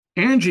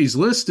Angie's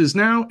List is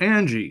now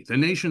Angie, the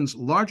nation's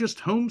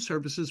largest home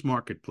services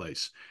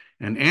marketplace.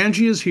 And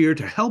Angie is here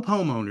to help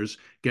homeowners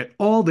get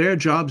all their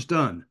jobs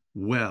done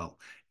well.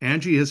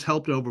 Angie has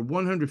helped over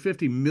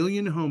 150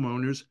 million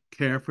homeowners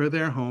care for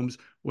their homes.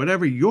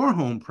 Whatever your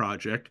home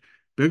project,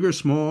 big or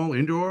small,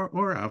 indoor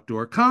or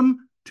outdoor,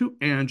 come to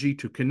Angie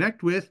to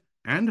connect with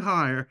and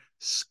hire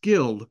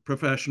skilled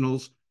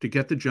professionals to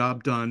get the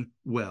job done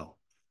well.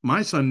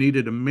 My son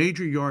needed a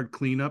major yard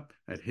cleanup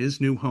at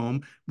his new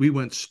home. We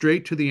went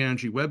straight to the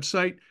Angie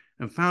website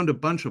and found a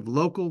bunch of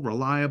local,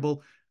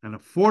 reliable, and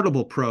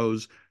affordable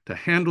pros to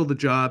handle the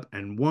job,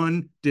 and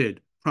one did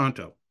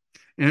pronto.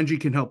 Angie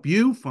can help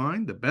you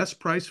find the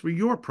best price for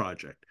your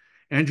project.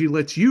 Angie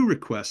lets you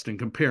request and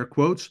compare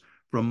quotes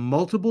from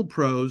multiple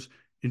pros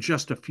in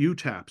just a few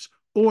taps,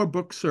 or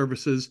book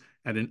services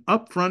at an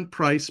upfront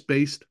price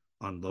based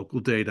on local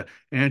data.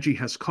 Angie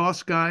has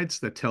cost guides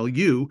that tell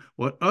you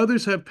what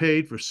others have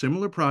paid for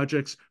similar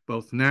projects,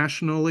 both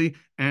nationally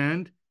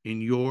and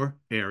in your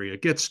area.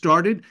 Get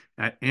started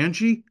at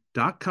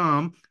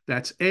Angie.com.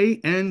 That's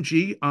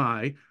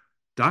ANGI.com,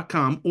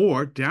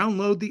 or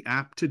download the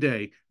app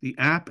today. The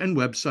app and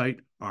website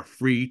are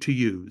free to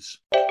use.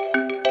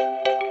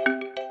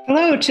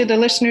 Hello to the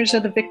listeners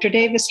of the Victor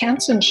Davis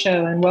Hanson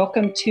Show, and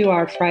welcome to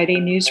our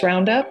Friday News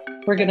Roundup.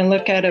 We're going to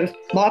look at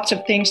lots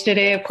of things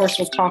today. Of course,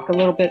 we'll talk a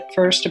little bit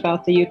first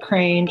about the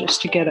Ukraine, just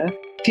to get a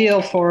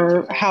feel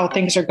for how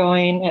things are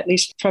going, at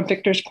least from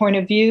Victor's point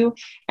of view.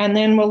 And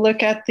then we'll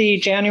look at the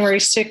January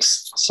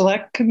 6th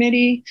Select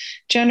Committee,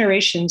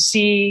 Generation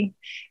Z,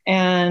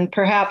 and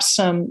perhaps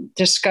some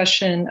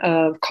discussion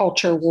of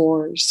culture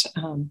wars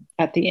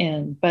at the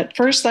end. But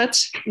first,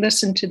 let's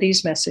listen to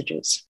these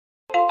messages.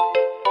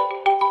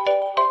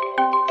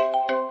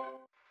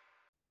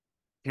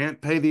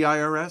 Can't pay the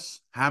IRS?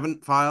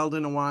 Haven't filed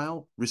in a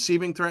while?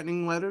 Receiving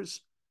threatening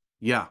letters?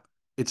 Yeah,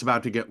 it's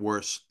about to get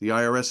worse. The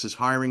IRS is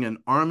hiring an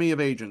army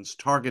of agents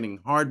targeting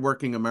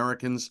hardworking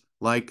Americans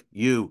like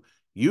you.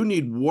 You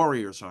need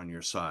warriors on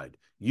your side.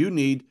 You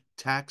need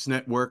Tax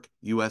Network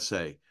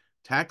USA.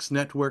 Tax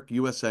Network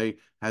USA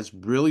has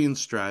brilliant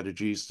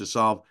strategies to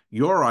solve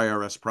your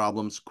IRS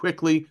problems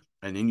quickly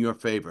and in your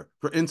favor.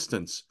 For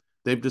instance,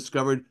 they've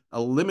discovered a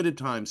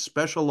limited-time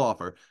special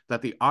offer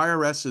that the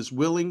IRS is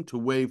willing to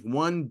waive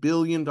 $1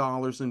 billion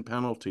in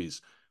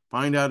penalties.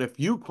 Find out if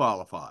you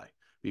qualify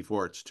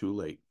before it's too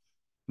late.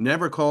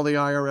 Never call the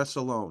IRS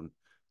alone.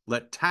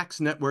 Let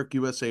Tax Network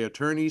USA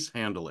attorneys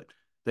handle it.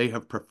 They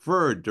have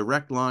preferred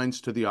direct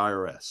lines to the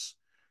IRS.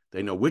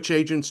 They know which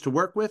agents to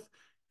work with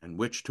and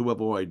which to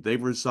avoid.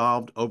 They've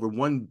resolved over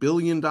 $1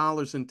 billion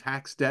in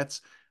tax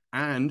debts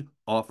and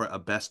offer a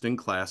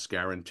best-in-class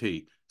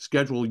guarantee.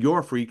 Schedule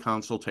your free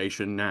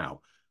consultation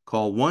now.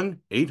 Call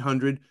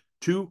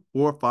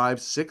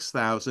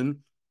 1-800-245-6000.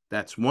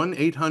 That's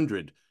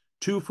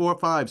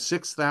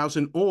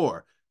 1-800-245-6000,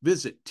 or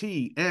visit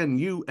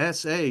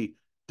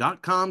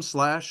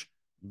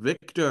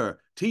tnusa.com/Victor.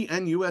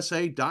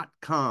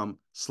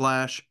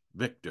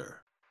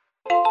 tnusa.com/Victor.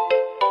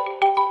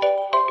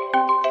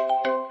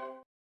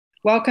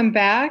 Welcome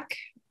back,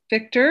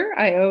 Victor.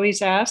 I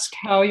always ask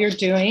how you're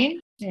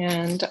doing,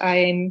 and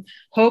I'm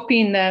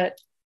hoping that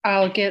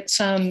I'll get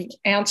some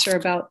answer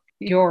about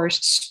your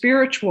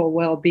spiritual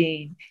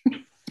well-being.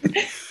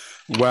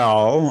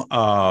 Well,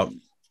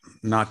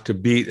 not to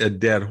beat a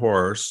dead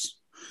horse,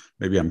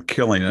 maybe I'm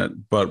killing it,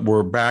 but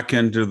we're back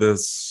into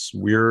this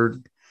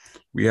weird.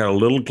 We had a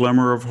little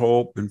glimmer of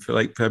hope in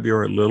late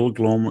February, a little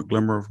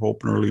glimmer of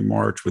hope in early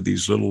March with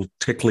these little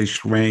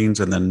ticklish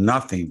rains, and then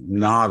nothing,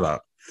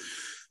 nada.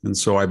 And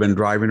so I've been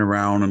driving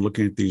around and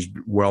looking at these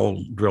well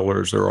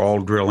drillers. They're all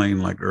drilling,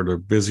 like they're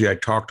busy. I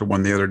talked to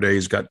one the other day.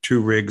 He's got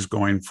 2 rigs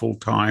going full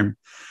time.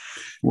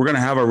 We're going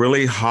to have a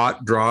really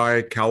hot,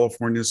 dry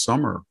California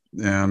summer,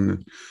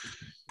 and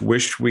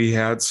wish we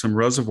had some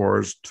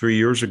reservoirs 3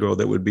 years ago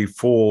that would be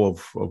full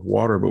of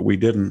water, but we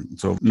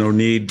didn't. So no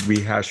need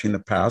rehashing the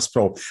past.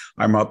 So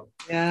I'm up.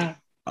 Yeah.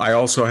 I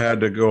also had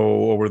to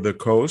go over the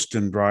coast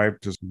and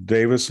drive to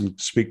Davis and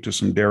speak to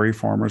some dairy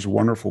farmers,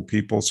 wonderful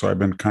people. So I've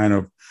been kind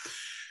of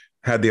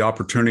had the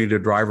opportunity to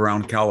drive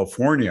around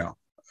California.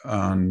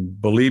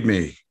 And believe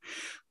me,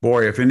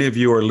 boy, if any of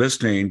you are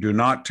listening, do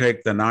not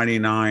take the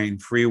 99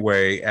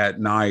 freeway at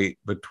night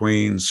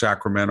between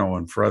Sacramento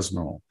and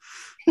Fresno,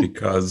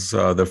 because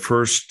the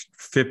first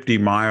 50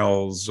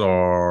 miles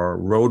are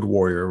Road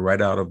Warrior, right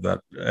out of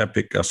that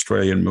epic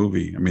Australian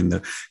movie. I mean,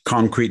 the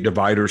concrete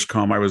dividers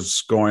come. I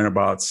was going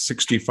about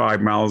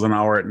 65 miles an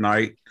hour at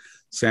night,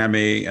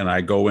 Sammy, and I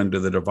go into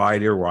the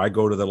divider where I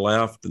go to the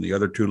left and the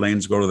other 2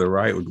 lanes go to the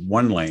right. With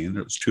 1 lane,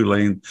 it was 2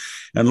 lanes.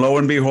 And lo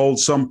and behold,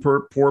 some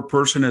poor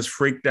person is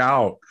freaked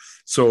out.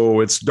 So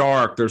it's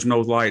dark. There's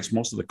no lights.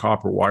 Most of the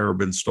copper wire have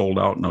been stole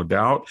out, no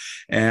doubt.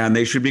 And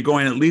they should be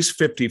going at least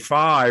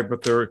 55,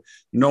 but there's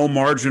no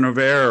margin of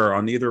error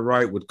on either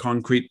right with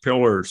concrete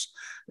pillars.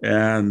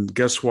 And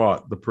guess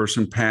what? The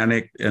person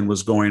panicked and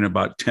was going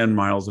about 10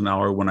 miles an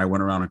hour when I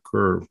went around a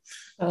curve.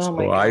 Oh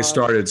my So I gosh.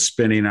 started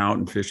spinning out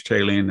and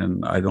fishtailing,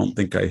 and I don't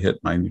think I hit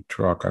my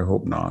truck. I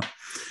hope not.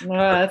 Oh,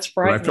 that's But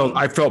frightening.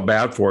 I felt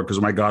bad for it because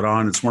when I got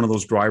on, it's one of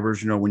those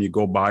drivers, when you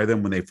go by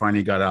them, when they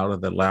finally got out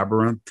of the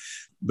labyrinth,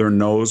 their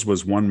nose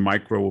was 1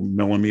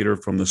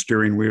 micromillimeter from the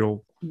steering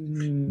wheel.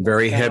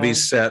 Very heavy God.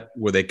 set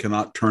where they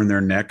cannot turn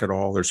their neck at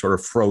all. They're sort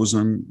of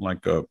frozen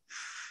like I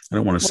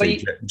don't want to Well,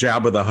 say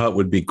Jabba the Hutt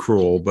would be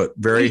cruel, but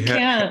very we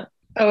can't.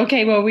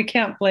 Okay, well, we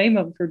can't blame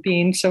them for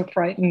being so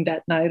frightened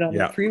at night on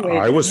the freeway.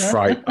 I was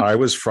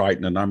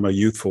frightened, and I'm not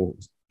youthful,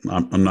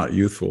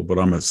 but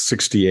I'm a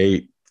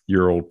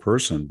 68-year-old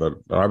person. But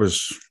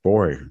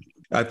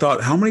I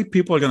thought, how many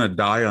people are going to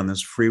die on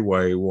this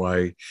freeway?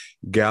 Why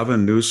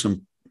Gavin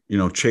Newsom,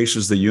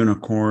 chases the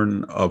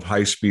unicorn of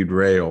high-speed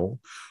rail.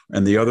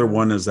 And the other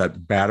one is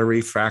that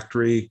battery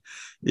factory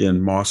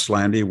in Moss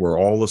Landing, where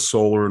all the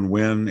solar and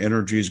wind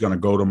energy is going to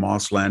go to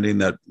Moss Landing,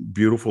 that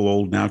beautiful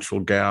old natural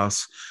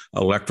gas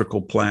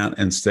electrical plant.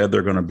 Instead,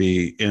 they're going to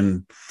be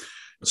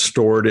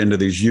stored into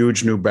these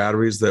huge new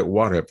batteries that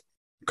have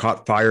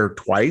caught fire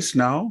twice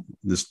now.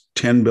 This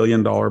 $10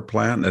 billion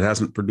plant that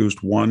hasn't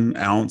produced 1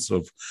 ounce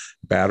of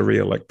battery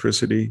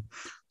electricity.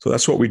 So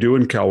that's what we do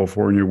in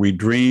California. We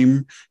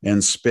dream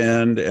and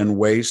spend and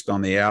waste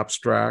on the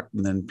abstract,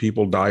 and then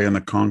people die in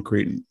the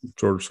concrete and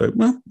sort of say,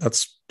 well,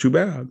 that's too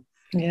bad.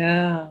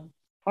 Yeah.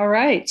 All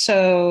right.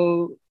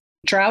 So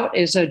drought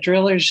is a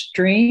driller's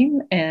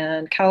dream,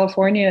 and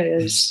California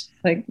is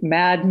like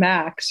Mad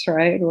Max,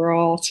 right? We're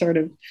all sort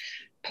of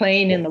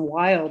playing in the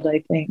wild,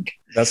 I think.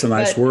 That's a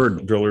nice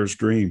word, driller's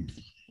dream.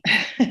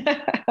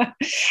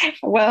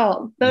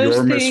 Well,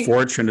 your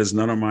misfortune is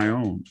none of my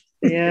own.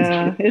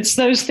 Yeah, it's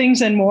those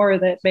things and more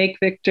that make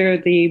Victor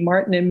the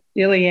Martin and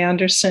Billy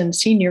Anderson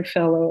Senior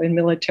Fellow in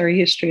Military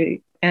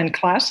History and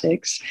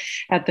Classics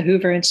at the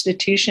Hoover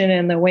Institution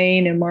and the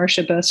Wayne and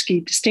Marcia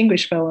Buskey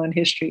Distinguished Fellow in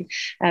History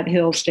at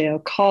Hillsdale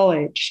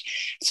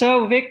College.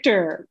 So,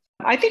 Victor,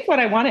 I think what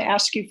I want to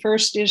ask you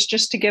first is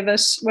just to give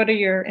us what are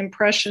your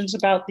impressions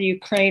about the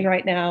Ukraine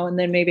right now, and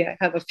then maybe I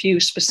have a few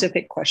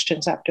specific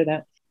questions after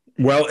that.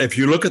 Well, if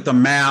you look at the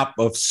map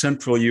of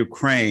central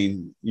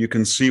Ukraine, you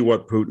can see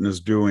what Putin is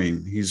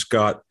doing. He's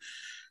got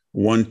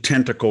one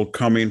tentacle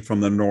coming from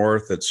the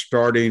north that's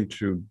starting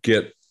to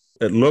it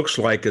looks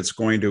like it's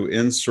going to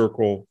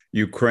encircle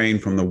Ukraine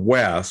from the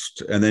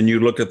west. And then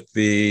you look at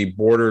the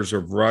borders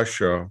of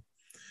Russia,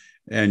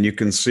 and you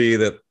can see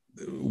that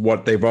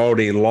what they've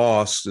already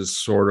lost is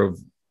sort of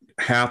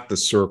half the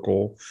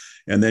circle.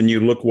 And then you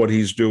look what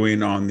he's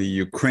doing on the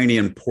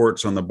Ukrainian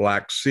ports on the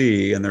Black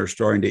Sea, and they're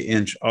starting to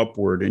inch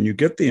upward. And you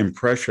get the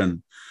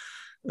impression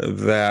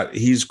that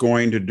he's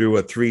going to do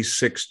a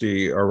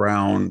 360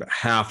 around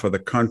half of the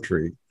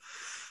country.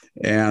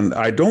 And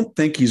I don't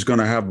think he's going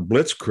to have a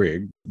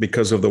blitzkrieg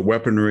because of the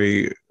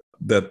weaponry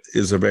that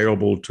is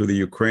available to the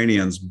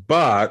Ukrainians.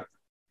 But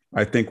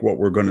I think what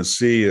we're going to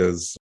see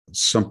is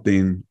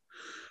something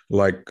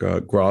like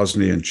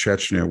Grozny in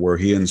Chechnya, where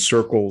he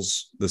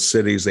encircles the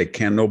cities.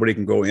 Nobody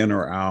can go in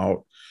or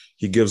out.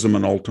 He gives them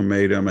an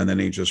ultimatum, and then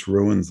he just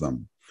ruins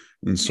them.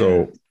 And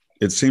so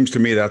it seems to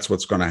me that's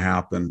what's going to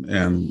happen.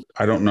 And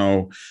I don't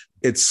know.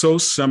 It's so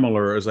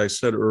similar, as I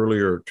said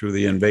earlier, to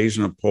the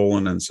invasion of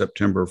Poland on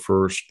September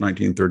 1st,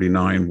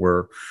 1939,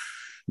 where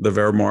the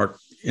Wehrmacht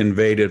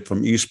invaded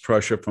from East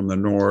Prussia, from the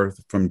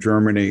north, from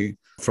Germany,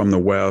 from the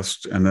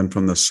west, and then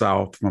from the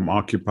south, from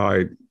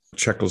occupied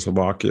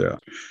Czechoslovakia.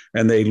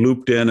 And they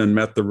looped in and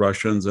met the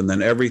Russians, and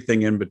then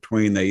everything in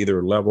between, they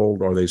either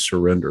leveled or they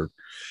surrendered.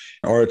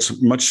 Or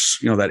it's much,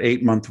 that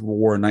 8-month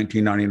war in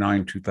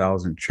 1999,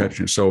 2000,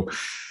 Chechnya. So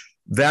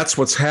that's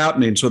what's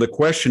happening. So the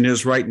question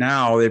is, right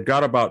now, they've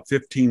got about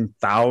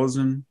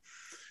 15,000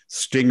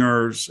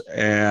 Stingers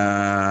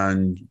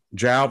and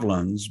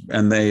Javelins,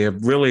 and they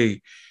have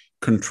really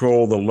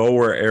control the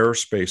lower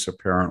airspace,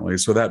 apparently.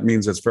 So that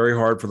means it's very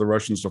hard for the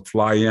Russians to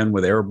fly in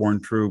with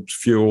airborne troops,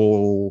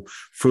 fuel,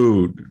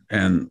 food,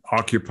 and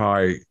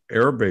occupy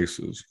air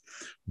bases.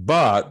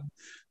 But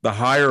the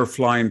higher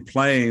flying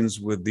planes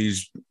with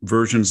these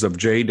versions of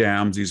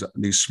JDAMs,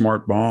 these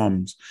smart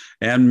bombs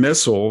and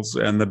missiles,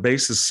 and the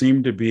bases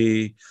seem to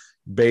be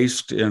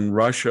based in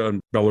Russia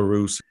and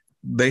Belarus.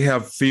 They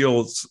have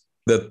fields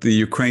that the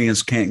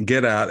Ukrainians can't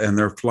get at, and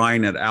they're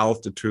flying at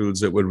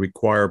altitudes that would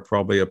require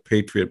probably a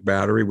Patriot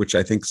battery, which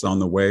I think is on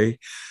the way.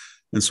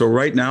 And so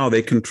right now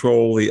they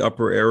control the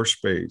upper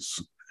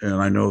airspace. And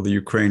I know the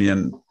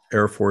Ukrainian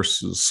Air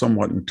Force is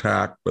somewhat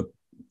intact, but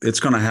it's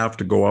going to have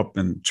to go up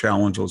and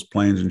challenge those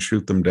planes and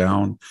shoot them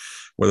down.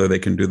 Whether they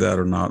can do that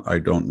or not, I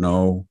don't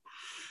know.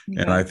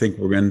 Yeah. And I think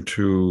we're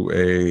into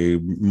a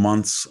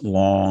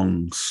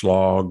months-long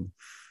slog,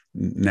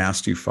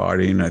 nasty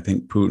fighting. I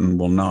think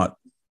Putin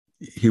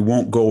he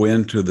won't go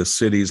into the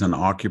cities and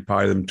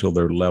occupy them till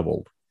they're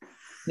leveled.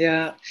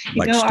 Yeah.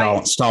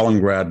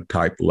 Stalingrad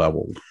type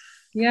leveled.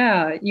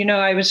 Yeah.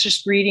 I was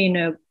just reading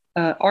an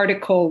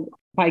article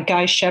by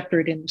Guy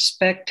Shepard in The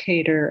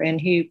Spectator,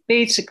 and he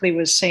basically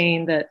was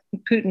saying that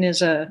Putin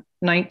is a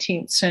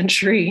 19th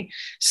century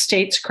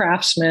states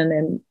craftsman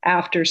and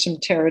after some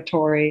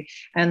territory,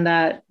 and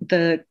that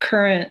the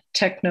current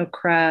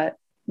technocrat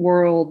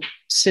world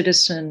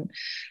citizen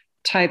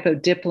type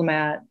of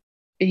diplomat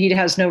he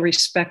has no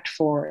respect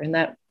for, and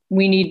that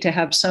we need to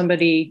have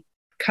somebody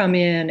come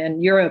in,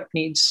 and Europe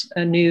needs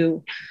a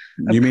new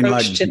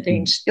approach to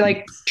things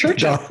like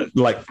Churchill.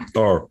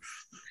 Or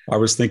I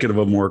was thinking of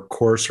a more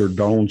coarser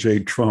Donald J.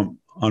 Trump,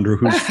 under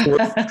whose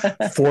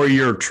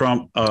four-year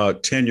Trump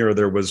tenure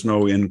there was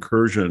no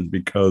incursion,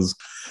 because,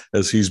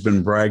 as he's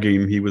been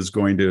bragging, he was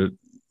going to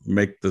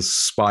make the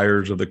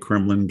spires of the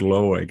Kremlin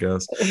glow, I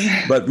guess.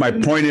 But my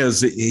point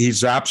is,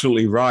 he's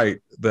absolutely right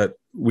that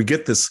we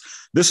get this.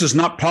 This is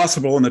not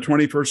possible in the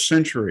 21st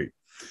century.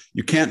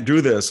 You can't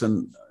do this.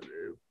 And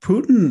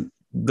Putin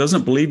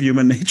doesn't believe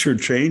human nature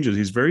changes.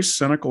 He's very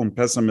cynical and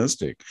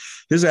pessimistic.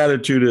 His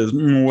attitude is,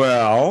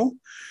 well,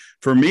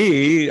 for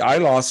me, I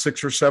lost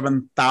 6,000 or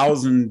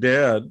 7,000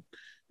 dead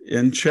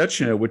in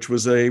Chechnya, which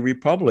was a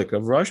republic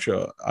of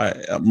Russia.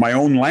 My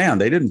own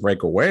land. They didn't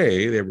break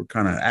away. They were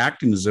kind of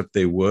acting as if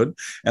they would.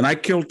 And I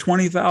killed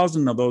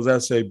 20,000 of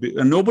those SAB.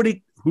 And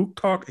nobody who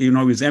talked, he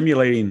was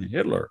emulating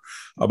Hitler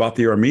about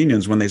the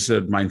Armenians when they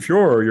said, Mein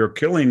Führer, you're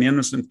killing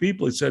innocent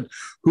people. He said,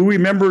 who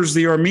remembers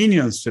the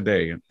Armenians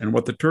today and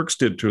what the Turks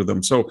did to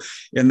them? So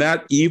in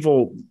that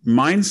evil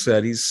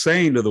mindset, he's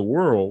saying to the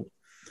world,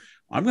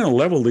 I'm going to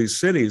level these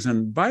cities.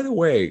 And by the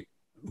way,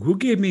 who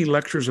gave me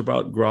lectures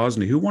about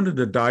Grozny? Who wanted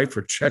to die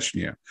for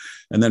Chechnya?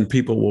 And then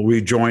people will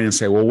rejoin and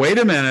say, well, wait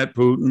a minute,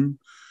 Putin.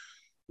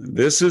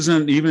 This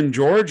isn't even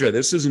Georgia.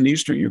 This isn't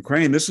Eastern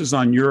Ukraine. This is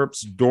on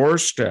Europe's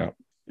doorstep.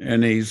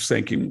 And he's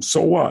thinking,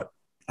 so what?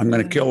 I'm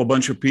going to kill a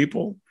bunch of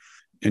people,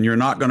 and you're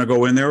not going to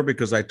go in there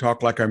because I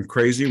talk like I'm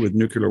crazy with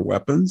nuclear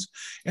weapons.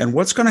 And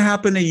what's going to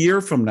happen a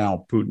year from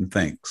now, Putin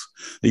thinks?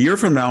 A year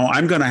from now,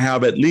 I'm going to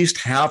have at least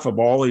half of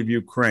all of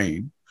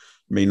Ukraine.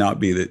 May not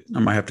be that I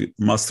might have to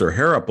muss their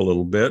hair up a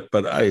little bit,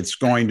 but it's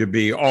going to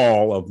be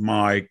all of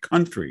my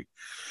country.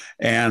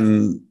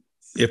 And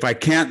if I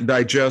can't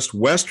digest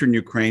Western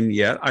Ukraine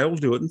yet, I will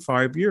do it in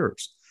 5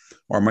 years,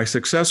 or my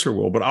successor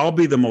will. But I'll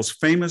be the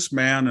most famous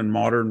man in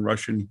modern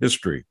Russian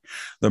history,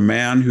 the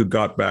man who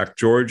got back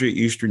Georgia,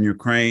 Eastern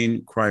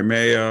Ukraine,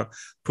 Crimea,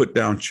 put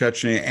down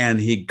Chechnya,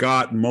 and he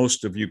got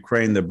most of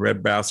Ukraine, the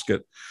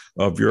breadbasket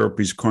of Europe.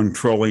 He's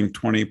controlling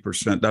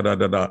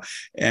 20%,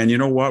 And you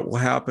know what will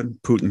happen?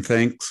 Putin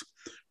thinks,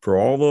 for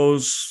all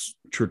those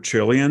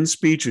Churchillian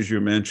speeches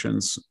you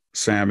mentioned,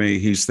 Sammy,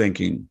 he's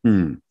thinking,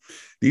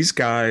 these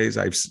guys,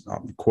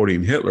 I'm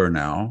quoting Hitler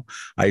now,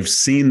 I've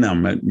seen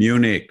them at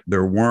Munich.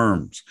 They're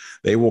worms.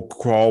 They will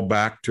crawl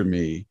back to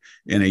me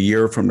in a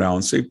year from now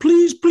and say,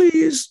 please,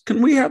 please,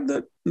 can we have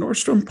the Nord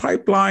Stream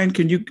pipeline?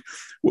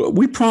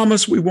 We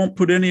promise we won't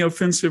put any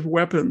offensive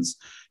weapons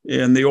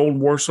in the old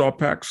Warsaw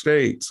Pact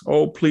states.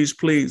 Oh, please,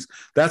 please.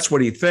 That's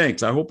what he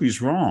thinks. I hope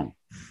he's wrong.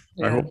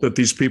 Yeah. I hope that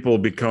these people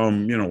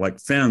become, like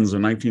Finns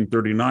in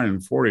 1939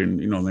 and 40.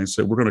 And, they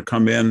said, we're going to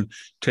come in,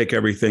 take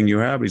everything you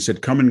have. He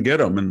said, come and get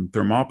them in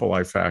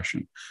Thermopylae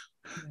fashion.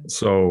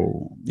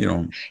 So,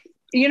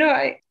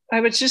 I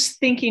was just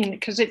thinking,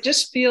 because it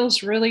just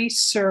feels really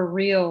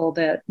surreal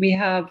that we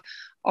have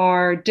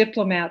our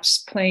diplomats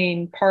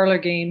playing parlor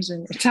games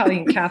in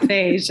Italian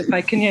cafes, if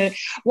I can,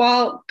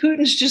 while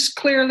Putin's just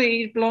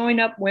clearly blowing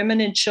up women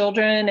and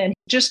children. And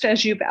just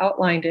as you've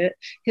outlined it,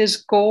 his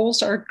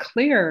goals are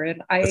clear.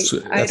 And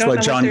that's why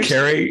John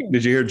Kerry,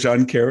 did you hear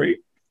John Kerry?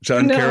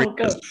 Kerry,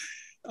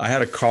 I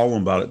had a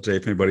column about it today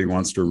if anybody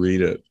wants to read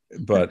it.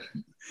 But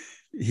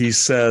he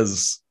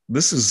says,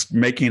 this is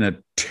making a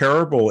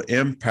terrible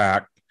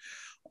impact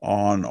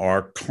on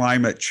our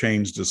climate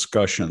change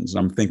discussions.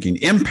 I'm thinking,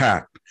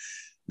 impact.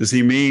 Does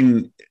he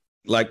mean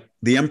like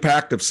the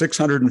impact of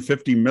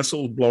 650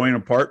 missiles blowing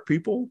apart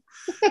people?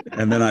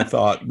 And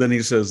then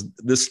he says,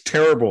 this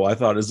terrible. I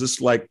thought, is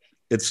this like,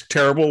 it's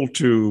terrible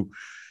to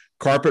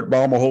carpet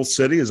bomb a whole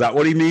city? Is that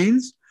what he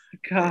means?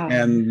 God,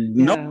 and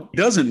no, he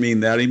doesn't mean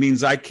that. He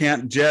means I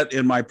can't jet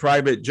in my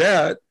private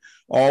jet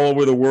all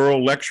over the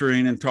world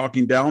lecturing and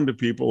talking down to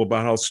people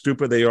about how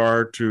stupid they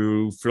are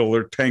to fill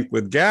their tank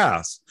with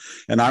gas.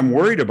 And I'm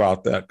worried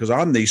about that because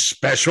I'm the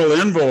special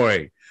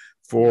envoy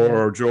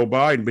for Joe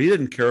Biden, but he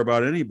didn't care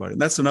about anybody.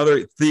 And that's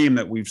another theme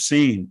that we've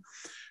seen.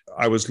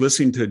 I was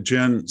listening to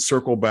Jen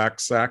Circleback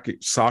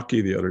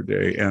Psaki the other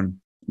day, and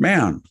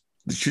man,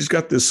 she's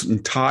got this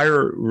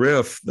entire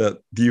riff that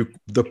the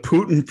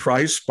Putin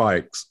price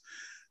spikes.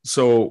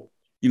 So,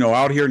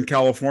 out here in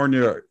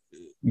California,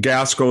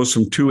 gas goes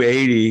from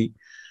 $2.80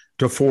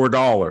 to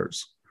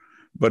 $4,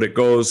 but it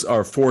goes,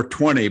 or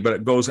 $4.20, but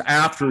it goes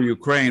after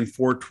Ukraine,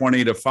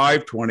 $4.20 to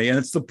 $5.20, and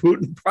it's the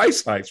Putin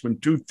price hikes when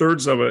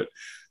 2/3 of it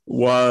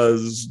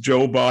was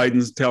Joe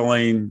Biden's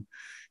telling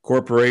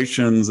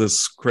corporations,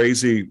 this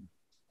crazy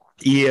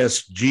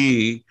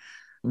ESG,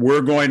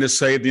 we're going to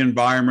save the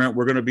environment,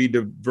 we're going to be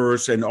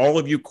diverse, and all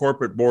of you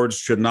corporate boards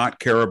should not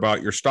care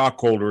about your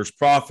stockholders'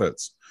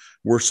 profits.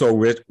 We're so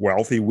rich,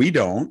 wealthy, we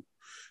don't.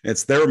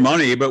 It's their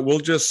money, but we'll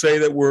just say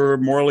that we're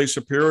morally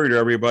superior to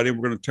everybody.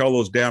 We're going to tell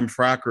those damn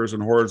frackers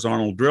and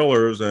horizontal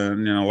drillers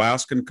and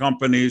Alaskan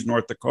companies,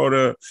 North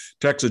Dakota,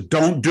 Texas,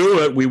 don't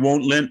do it. We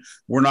won't lend.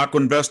 We're not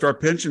going to invest our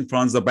pension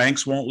funds. The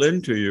banks won't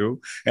lend to you.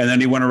 And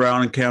then he went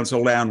around and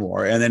canceled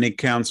Landwar. And then he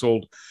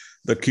canceled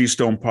the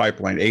Keystone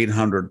Pipeline,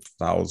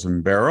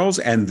 800,000 barrels.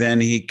 And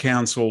then he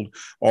canceled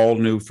all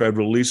new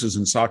federal leases.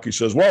 And Psaki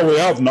says, well, we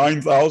have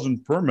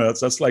 9,000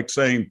 permits. That's like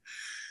saying,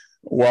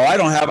 well, I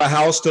don't have a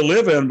house to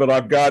live in, but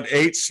I've got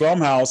 8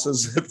 slum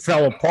houses that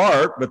fell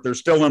apart, but they're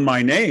still in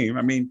my name.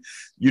 I mean,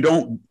 you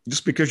don't,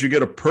 just because you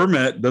get a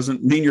permit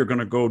doesn't mean you're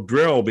going to go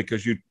drill,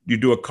 because you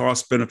do a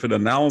cost benefit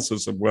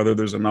analysis of whether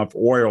there's enough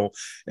oil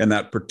in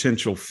that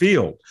potential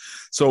field.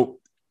 So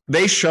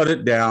they shut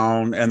it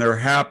down and they're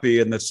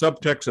happy. And the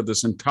subtext of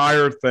this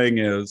entire thing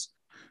is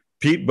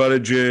Pete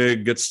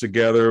Buttigieg gets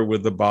together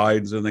with the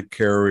Bidens and the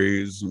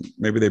Kerrys.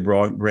 Maybe they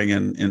bring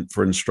in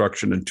for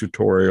instruction and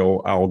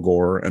tutorial Al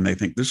Gore, and they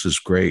think this is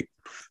great.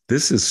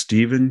 This is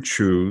Stephen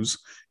Chu's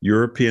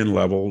European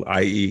level,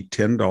 i.e.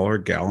 $10 a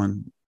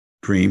gallon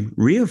dream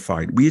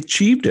reified. We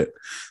achieved it.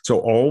 So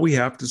all we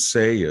have to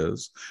say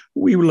is,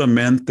 we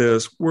lament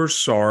this, we're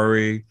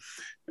sorry,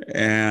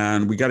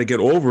 and we got to get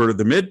over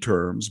the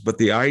midterms. But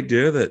the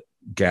idea that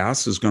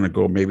gas is going to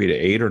go maybe to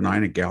 8 or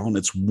 9 a gallon,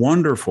 it's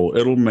wonderful.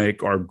 It'll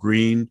make our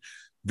green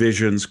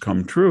visions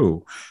come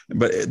true.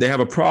 But they have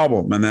a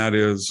problem, and that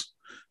is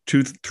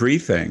 3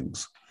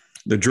 things.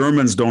 The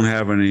Germans don't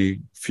have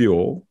any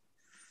fuel,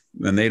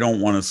 and they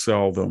don't want to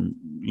sell them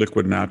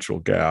liquid natural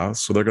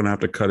gas. So they're going to have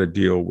to cut a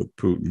deal with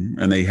Putin,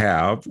 and they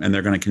have, and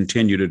they're going to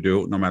continue to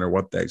do it no matter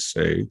what they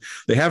say.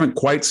 They haven't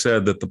quite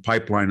said that the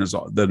pipeline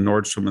the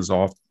Nord Stream is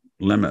off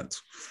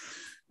limits.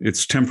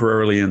 It's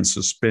temporarily in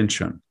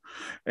suspension,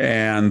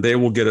 and they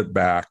will get it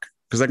back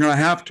because they're going to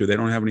have to. They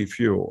don't have any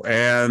fuel.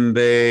 And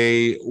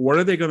what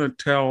are they going to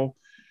tell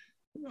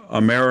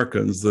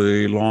Americans,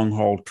 the long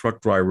haul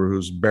truck driver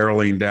who's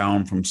barreling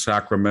down from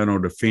Sacramento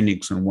to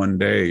Phoenix in one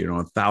day,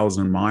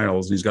 1,000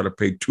 miles, and he's got to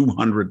pay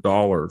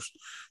 $200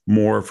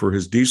 more for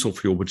his diesel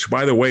fuel, which,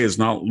 by the way, is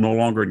no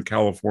longer in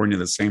California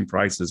the same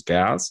price as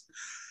gas,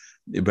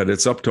 but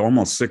it's up to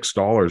almost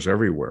 $6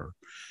 everywhere.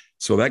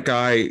 So that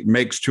guy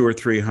makes $200 or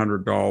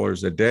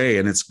 $300 a day,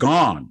 and it's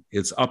gone.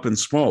 It's up in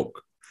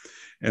smoke.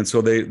 And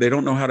so they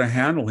don't know how to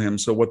handle him.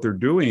 So what they're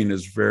doing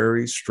is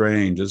very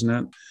strange, isn't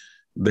it?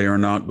 They are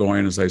not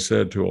going, as I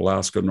said, to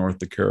Alaska, North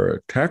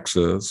Dakota,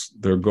 Texas.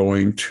 They're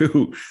going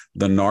to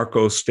the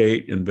narco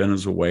state in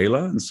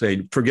Venezuela and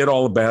saying, forget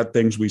all the bad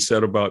things we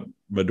said about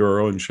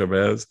Maduro and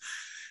Chavez.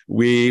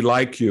 We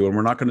like you, and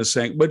we're not going to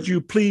say, but you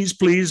please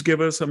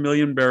give us 1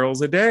 million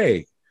barrels a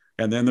day.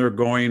 And then they're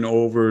going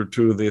over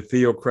to the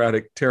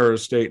theocratic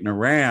terrorist state in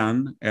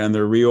Iran, and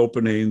they're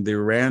reopening the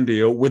Iran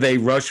deal with a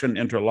Russian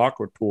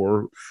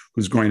interlocutor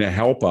who's going to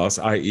help us,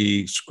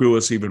 i.e. screw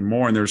us even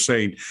more. And they're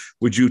saying,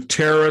 would you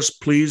terrorists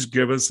please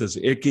give us this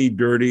icky,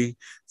 dirty,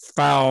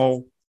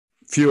 foul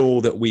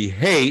fuel that we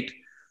hate,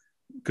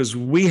 because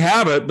we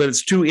have it, but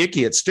it's too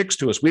icky. It sticks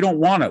to us. We don't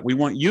want it. We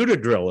want you to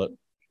drill it.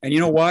 And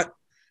you know what?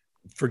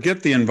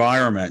 Forget the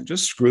environment.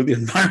 Just screw the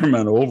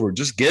environment over.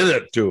 Just get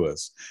it to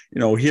us.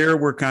 Here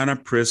we're kind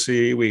of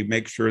prissy. We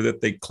make sure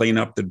that they clean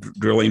up the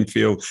drilling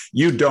field.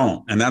 You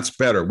don't, and that's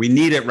better. We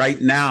need it right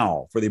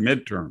now for the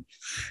midterm.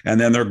 And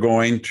then they're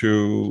going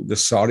to the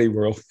Saudi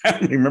royal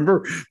family.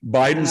 Remember,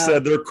 Biden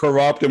said they're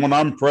corrupt, and when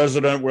I'm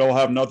president, we'll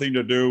have nothing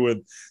to do with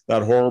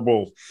that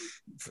horrible.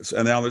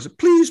 And now there's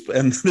please,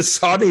 and the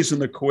Saudis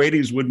and the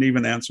Kuwaitis wouldn't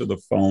even answer the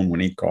phone when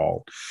he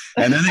called.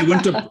 And then they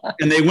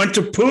went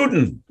to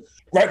Putin.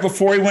 Right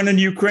before he went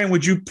into Ukraine,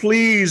 would you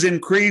please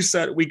increase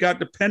that? We got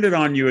dependent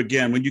on you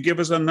again. Would you give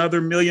us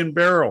another 1 million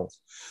barrels?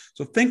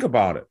 So think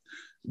about it.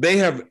 They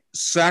have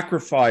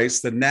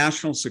sacrificed the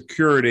national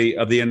security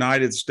of the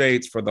United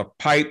States for the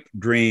pipe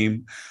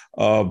dream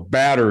of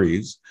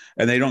batteries,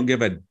 and they don't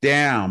give a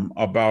damn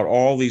about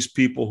all these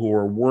people who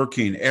are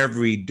working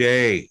every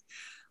day.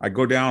 I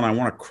go down, I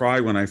want to cry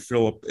when I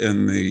fill up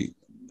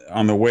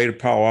on the way to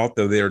Palo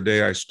Alto the other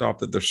day. I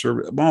stopped at the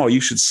service. Oh, you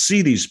should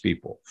see these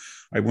people.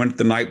 I went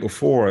the night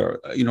before,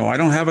 I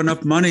don't have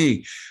enough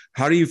money.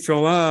 How do you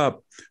fill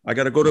up? I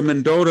got to go to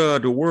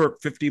Mendota to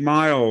work 50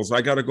 miles.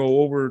 I got to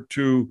go over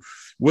to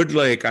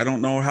Woodlake. I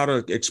don't know how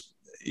to,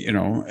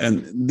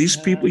 and these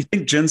people, you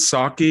think Jen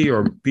Psaki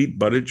or Pete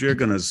Buttigieg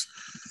and his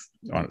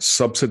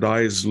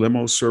subsidized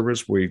limo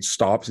service where he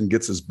stops and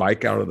gets his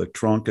bike out of the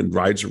trunk and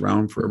rides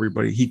around for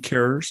everybody. He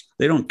cares.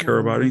 They don't care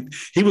about it.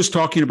 He was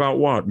talking about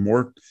what?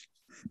 More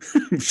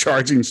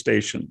charging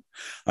station.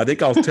 I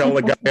think I'll tell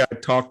the guy I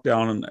talked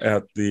down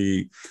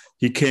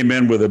he came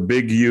in with a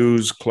big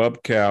used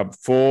club cab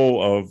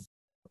full of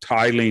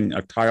tiling,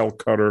 a tile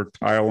cutter,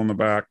 tile in the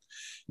back.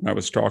 And I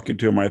was talking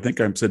to him. I think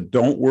I said,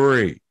 don't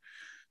worry.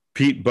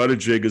 Pete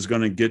Buttigieg is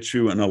going to get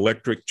you an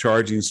electric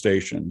charging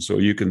station so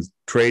you can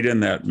trade in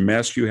that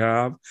mess you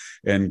have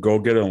and go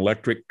get an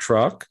electric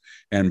truck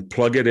and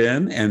plug it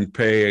in and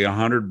pay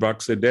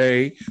 $100 a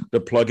day to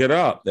plug it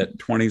up, that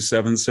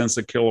 27 cents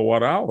a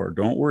kilowatt hour.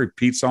 Don't worry,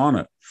 Pete's on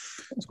it.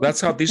 So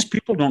that's how these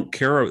people don't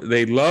care.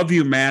 They love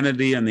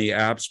humanity in the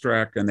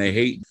abstract and they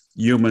hate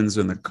humans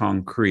in the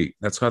concrete.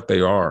 That's what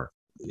they are.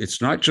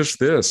 It's not just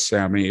this,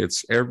 Sammy.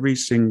 It's every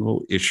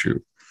single issue.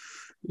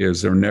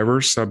 Is they're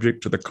never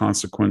subject to the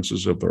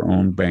consequences of their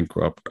own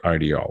bankrupt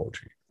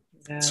ideology.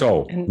 Yeah.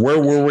 So where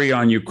were we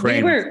on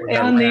Ukraine? We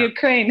were on the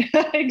Ukraine.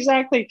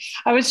 Exactly.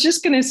 I was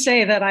just going to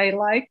say that I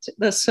liked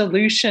the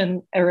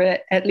solution, or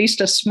at least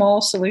a small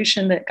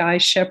solution that Guy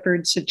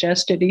Shepherd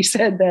suggested. He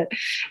said that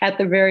at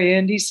the very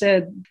end, he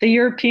said the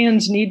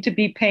Europeans need to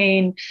be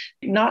paying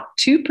not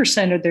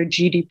 2% of their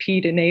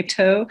GDP to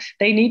NATO.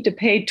 They need to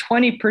pay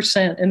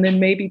 20%, and then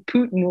maybe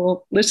Putin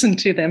will listen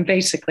to them.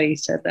 Basically, he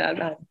said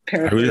that. I'm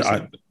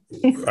paraphrasing.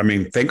 I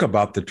mean, think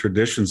about the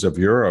traditions of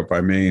Europe.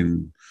 I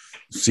mean,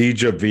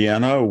 Siege of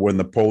Vienna, when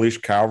the Polish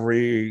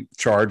cavalry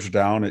charged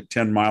down at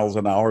 10 miles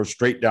an hour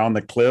straight down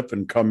the cliff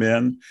and come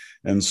in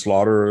and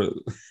slaughter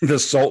the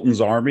Sultan's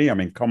army. I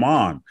mean, come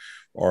on.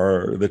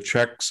 Or the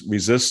Czechs'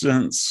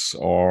 resistance,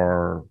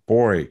 or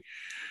boy,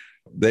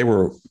 they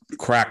were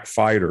crack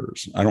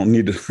fighters. I don't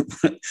need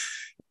to.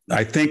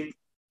 I think,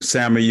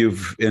 Sammy,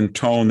 you've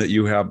intoned that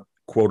you have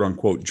quote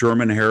unquote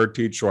German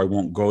heritage, so I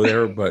won't go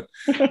there, but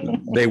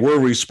they were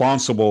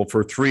responsible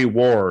for 3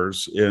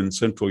 wars in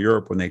Central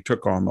Europe when they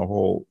took on the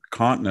whole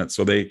continent.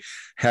 So they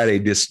had a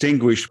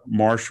distinguished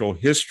martial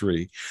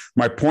history.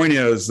 My point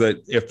is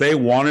that if they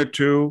wanted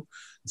to,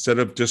 instead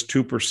of just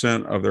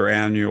 2% of their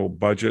annual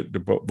budget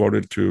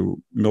devoted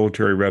to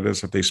military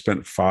readiness, if they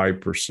spent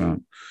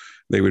 5%,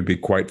 they would be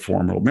quite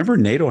formidable. Remember,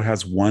 NATO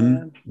has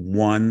 1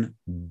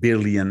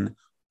 billion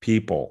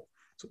people.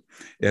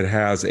 It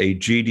has a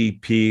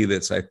GDP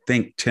that's, I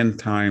think,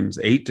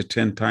 8 to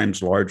 10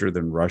 times larger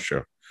than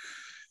Russia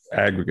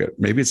aggregate.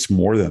 Maybe it's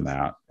more than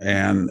that.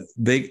 And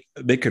they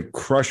could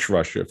crush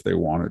Russia if they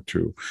wanted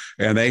to.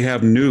 And they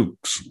have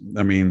nukes.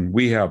 I mean,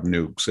 we have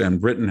nukes, and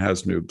Britain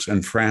has nukes,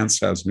 and France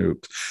has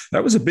nukes.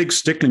 That was a big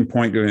sticking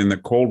point during the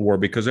Cold War,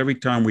 because every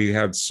time we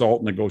had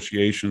SALT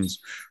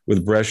negotiations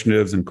with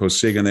Brezhnev and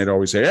Kosygin, they'd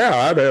always say,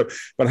 yeah,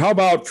 but how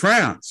about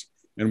France?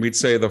 And we'd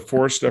say the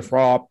force de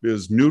frappe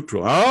is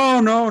neutral. Oh,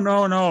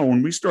 no.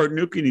 When we start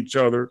nuking each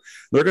other,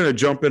 they're going to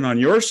jump in on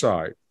your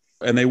side.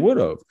 And they would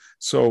have.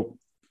 So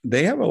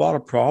they have a lot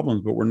of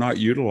problems, but we're not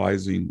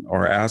utilizing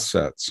our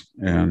assets.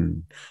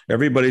 And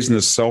everybody's in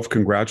this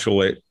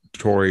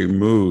self-congratulatory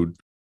mood.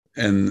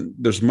 And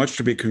there's much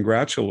to be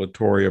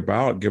congratulatory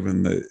about,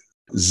 given the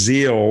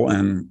zeal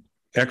and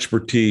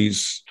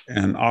expertise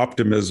and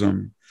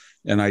optimism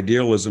and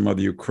idealism of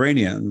the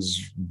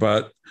Ukrainians.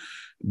 But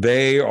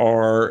they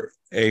are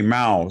a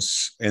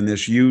mouse, and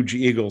this huge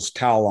eagle's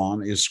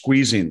talon is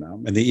squeezing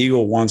them, and the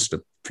eagle wants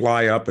to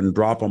fly up and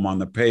drop them on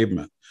the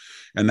pavement.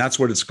 And that's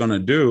what it's going to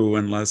do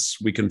unless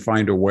we can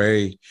find a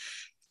way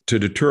to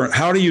deter.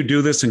 How do you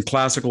do this in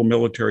classical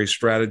military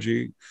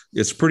strategy?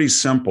 It's pretty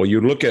simple.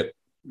 You look at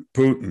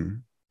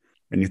Putin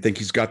and you think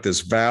he's got this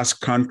vast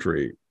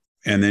country,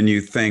 and then you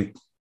think,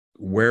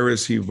 where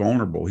is he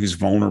vulnerable? He's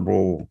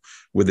vulnerable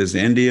with his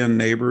Indian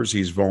neighbors.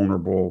 He's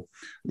vulnerable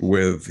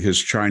with his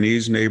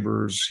Chinese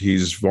neighbors.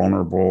 He's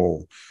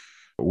vulnerable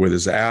with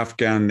his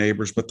Afghan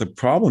neighbors. But the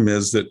problem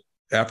is that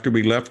after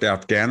we left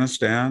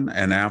Afghanistan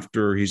and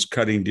after he's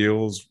cutting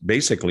deals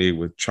basically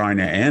with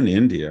China and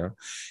India,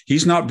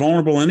 he's not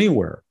vulnerable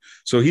anywhere.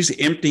 So he's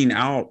emptying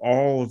out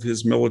all of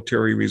his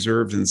military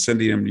reserves and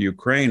sending them to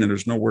Ukraine, and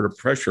there's nowhere to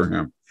pressure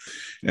him.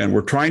 And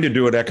we're trying to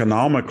do it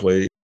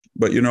economically.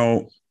 But, you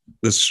know,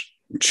 this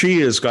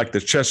Xi is like the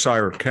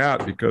Cheshire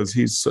cat, because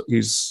he's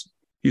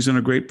in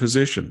a great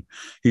position.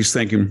 He's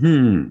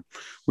thinking,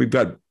 we've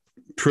got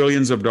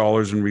trillions of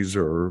dollars in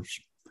reserves.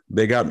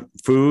 They got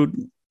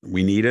food,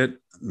 we need it.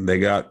 They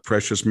got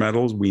precious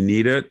metals, we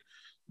need it.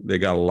 They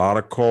got a lot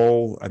of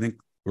coal. I think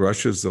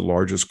Russia's the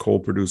largest coal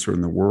producer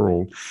in the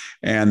world,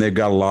 and they've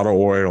got a lot of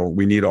oil.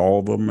 We need all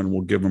of them, and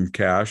we'll give them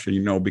cash. And,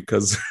 you know,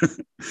 because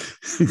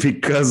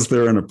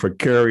they're in a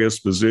precarious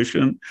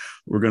position,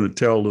 we're going to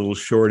tell little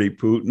shorty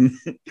Putin,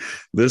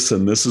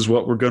 listen, this is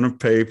what we're going to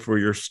pay for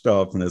your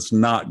stuff, and it's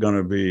not going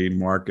to be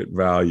market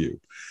value.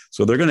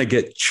 So they're going to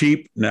get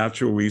cheap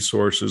natural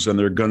resources, and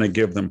they're going to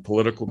give them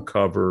political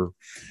cover.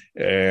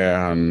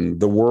 And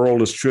the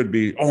world should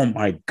be, oh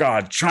my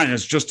God,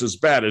 China's just as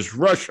bad as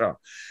Russia.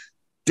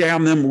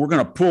 Damn them, we're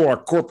going to pull our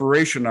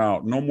corporation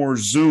out. No more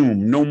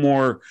Zoom, no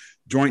more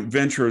joint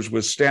ventures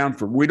with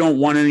Stanford. We don't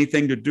want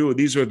anything to do with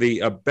these are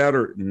the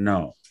better.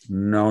 No.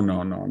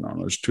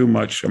 There's too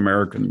much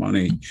American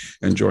money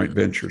in joint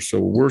ventures. So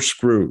we're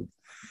screwed.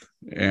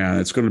 And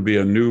it's going to be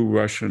a new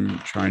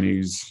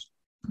Russian-Chinese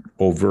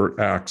overt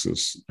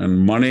axis.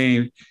 And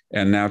money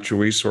and natural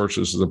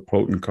resources is a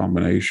potent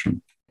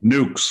combination.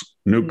 Nukes.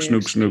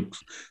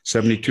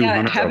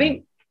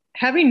 7,200.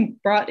 Having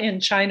brought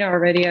in China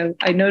already,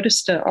 I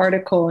noticed an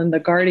article in The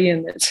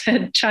Guardian that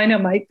said China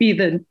might be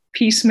the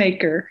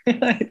peacemaker.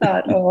 I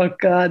thought, oh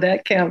God,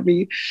 that can't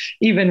be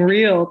even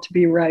real to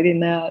be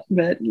writing that.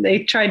 But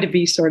they tried to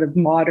be sort of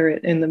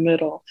moderate in the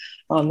middle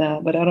on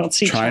that. But I don't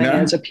see China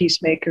as a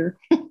peacemaker.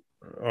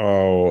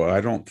 Oh, I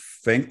don't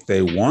think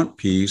they want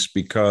peace,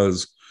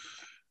 because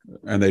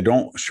And they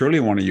don't surely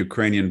want a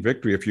Ukrainian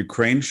victory. If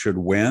Ukraine should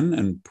win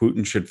and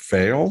Putin should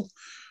fail,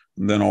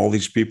 then all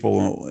these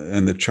people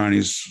in the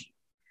Chinese,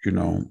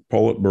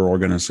 Politburo are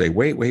going to say,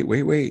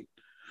 wait.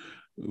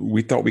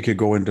 We thought we could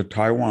go into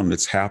Taiwan.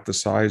 It's half the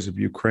size of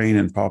Ukraine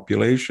in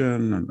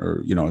population,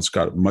 or, it's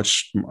got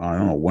much,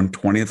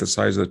 1/20th the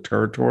size of the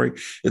territory.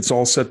 It's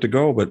all set to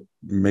go, but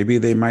maybe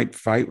they might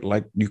fight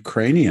like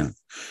Ukrainian.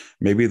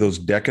 Maybe those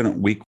decadent,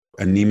 weak,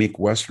 anemic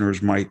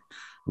Westerners might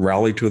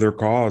rally to their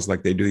cause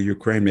like they do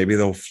Ukraine. Maybe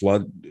they'll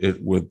flood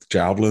it with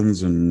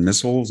javelins and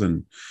missiles,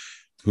 and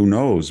who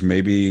knows,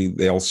 maybe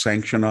they'll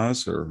sanction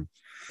us, or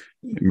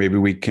maybe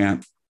we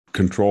can't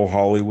control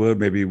Hollywood.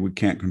 Maybe we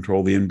can't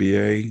control the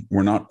NBA.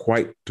 We're not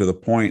quite to the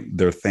point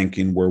they're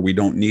thinking where we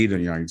don't need the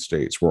United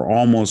States. We're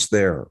almost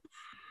there.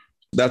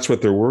 That's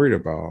what they're worried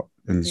about.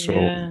 And so,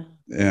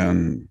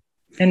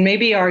 and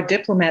maybe our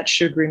diplomats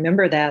should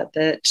remember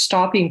that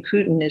stopping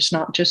Putin is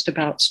not just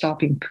about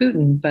stopping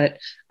Putin, but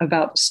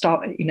about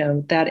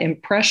that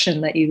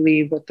impression that you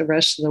leave with the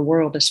rest of the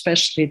world,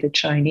 especially the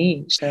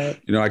Chinese.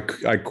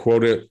 I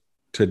quote it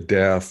to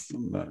death,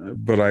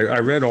 but I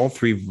read all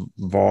 3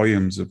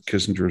 volumes of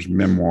Kissinger's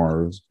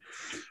memoirs.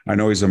 I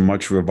know he's a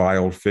much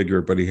reviled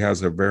figure, but he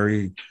has a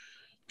very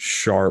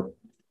sharp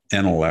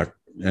intellect,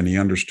 and he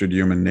understood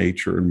human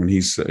nature. And when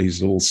he's a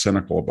little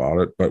cynical about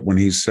it, but when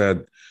he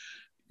said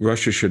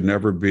Russia should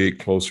never be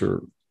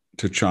closer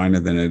to China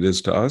than it is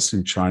to us,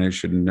 and China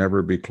should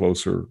never be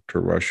closer to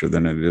Russia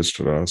than it is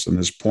to us. And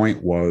his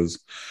point was,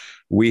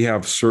 we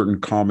have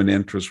certain common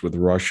interests with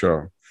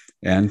Russia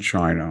and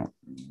China,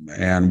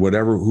 and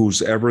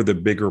who's ever the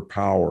bigger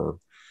power,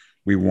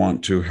 we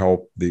want to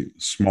help the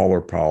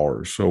smaller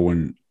powers. So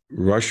when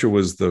Russia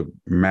was the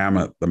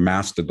mammoth, the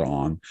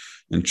mastodon,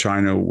 and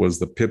China was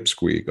the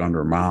pipsqueak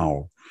under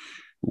Mao,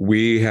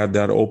 we had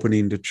that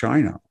opening to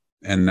China.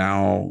 And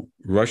now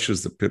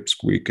Russia's the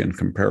pipsqueak in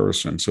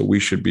comparison. So we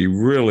should be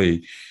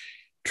really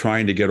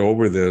trying to get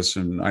over this.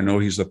 And I know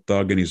he's a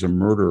thug and he's a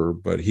murderer,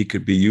 but he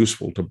could be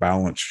useful to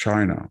balance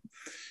China.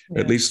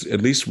 Yeah. At least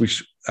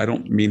I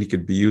don't mean he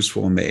could be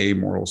useful in the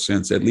amoral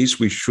sense. At least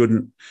we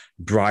shouldn't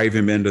drive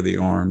him into the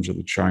arms of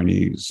the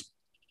Chinese.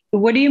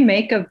 What do you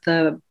make of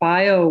the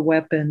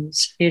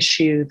bioweapons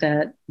issue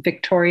that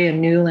Victoria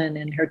Nuland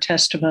in her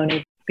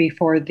testimony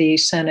before the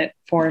Senate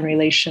Foreign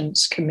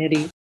Relations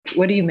Committee?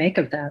 What do you make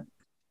of that?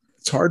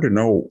 It's hard to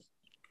know.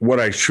 What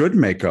I should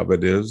make of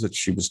it is that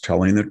she was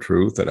telling the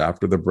truth, that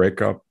after the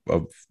breakup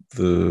of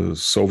the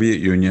Soviet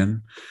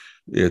Union,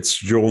 it's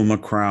jewel in the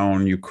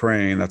crown,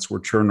 Ukraine. That's where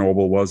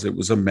Chernobyl was. It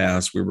was a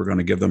mess. We were going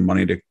to give them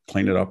money to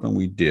clean it up, and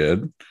we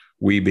did,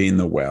 we being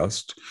the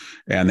West.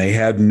 And they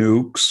had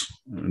nukes,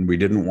 and we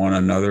didn't want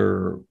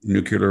another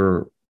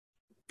nuclear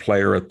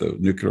player at the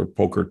nuclear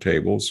poker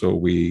table. So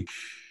we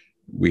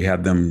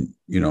had them,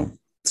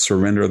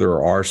 surrender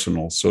their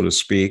arsenal, so to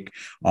speak,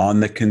 on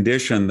the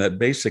condition that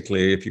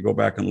basically, if you go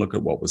back and look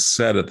at what was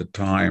said at the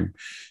time,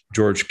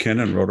 George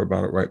Kennan wrote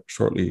about it right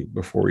shortly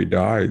before he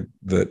died,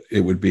 that it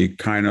would be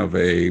kind of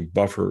a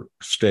buffer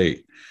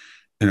state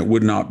and it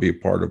would not be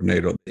part of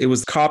NATO. It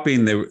was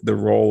copying the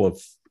role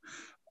of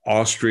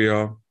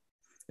Austria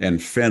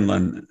and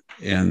Finland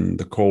in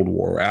the Cold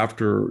War.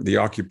 After the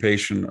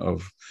occupation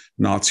of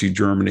Nazi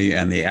Germany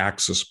and the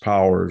Axis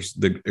powers,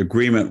 the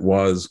agreement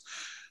was,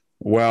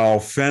 well,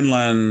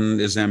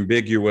 Finland is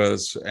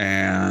ambiguous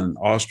and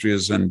Austria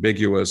is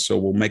ambiguous, so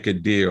we'll make a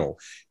deal.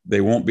 They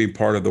won't be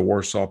part of the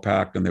Warsaw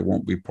Pact and they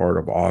won't be part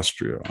of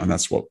Austria. And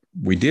that's what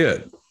we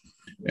did.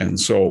 And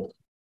so,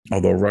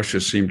 although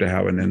Russia seemed to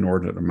have an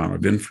inordinate amount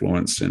of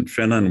influence in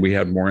Finland, we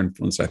had more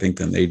influence, I think,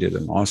 than they did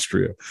in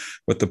Austria.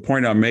 But the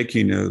point I'm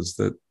making is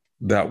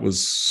that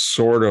was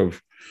sort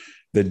of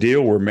the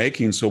deal we're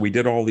making. So we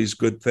did all these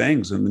good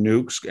things, and the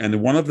nukes, and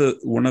one of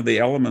the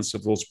elements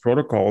of those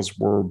protocols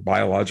were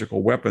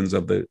biological weapons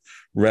of the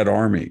Red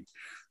Army.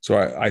 So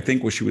I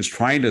think what she was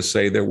trying to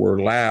say, there were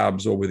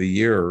labs over the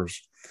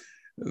years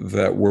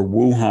that were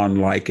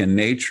Wuhan-like in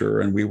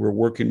nature, and we were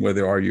working with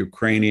our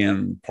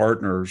Ukrainian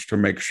partners to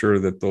make sure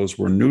that those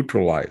were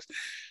neutralized.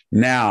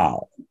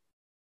 Now,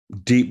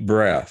 deep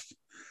breath.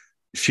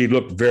 She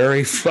looked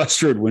very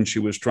flustered when she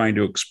was trying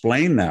to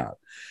explain that.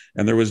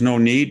 And there was no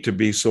need to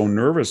be so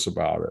nervous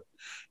about it.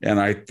 And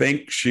I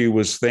think she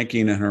was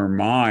thinking in her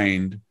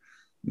mind,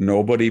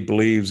 nobody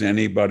believes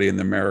anybody in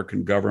the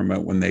American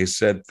government when they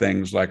said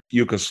things like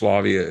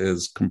Yugoslavia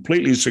is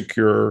completely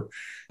secure,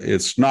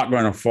 it's not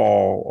going to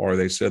fall, or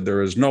they said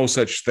there is no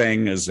such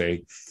thing as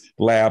a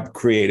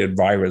lab-created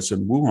virus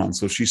in Wuhan.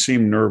 So she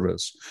seemed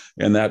nervous.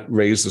 And that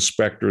raised the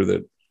specter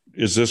that,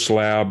 is this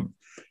lab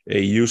a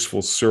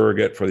useful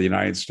surrogate for the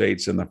United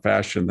States in the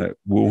fashion that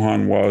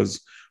Wuhan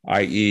was,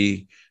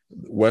 i.e.,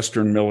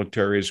 Western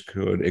militaries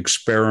could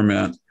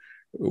experiment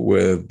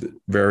with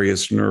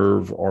various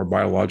nerve or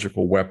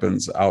biological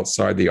weapons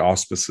outside the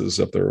auspices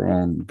of their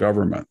own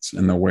governments,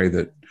 in the way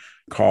that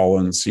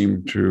Collins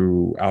seemed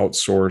to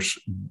outsource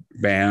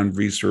banned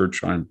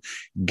research on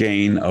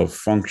gain of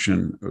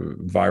function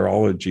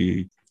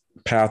virology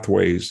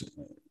pathways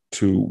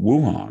to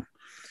Wuhan.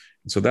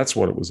 So that's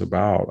what it was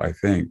about, I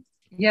think.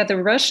 Yeah,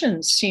 the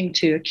Russians seem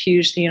to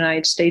accuse the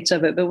United States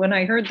of it. But when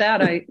I heard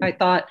that, I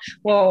thought,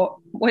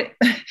 well, what?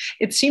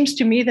 It seems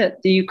to me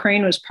that the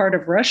Ukraine was part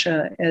of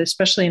Russia,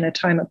 especially in a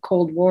time of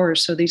Cold War.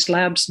 So these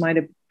labs might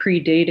have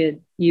predated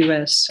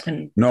U.S.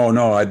 and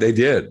No, they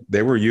did.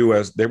 They were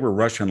U.S. They were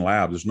Russian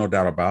labs. There's no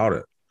doubt about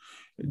it.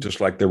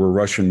 Just like there were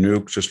Russian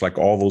nukes, just like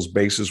all those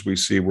bases we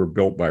see were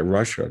built by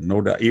Russia,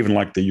 no doubt, even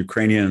like the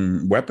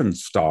Ukrainian weapon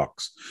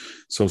stocks.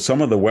 So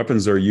some of the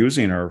weapons they're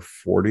using are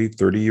 40,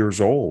 30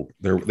 years old.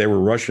 They were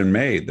Russian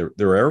made.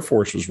 Their Air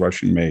Force was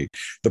Russian made.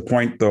 The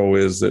point, though,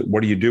 is that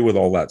what do you do with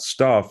all that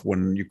stuff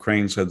when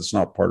Ukraine said it's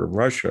not part of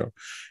Russia?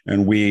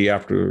 And we,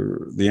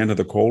 after the end of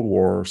the Cold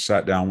War,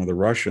 sat down with the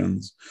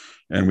Russians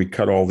and we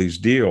cut all these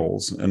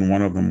deals. And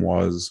one of them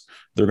was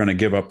they're going to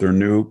give up their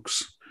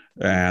nukes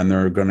and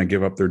they're going to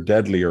give up their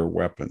deadlier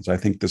weapons. I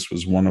think this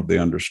was one of the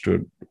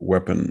understood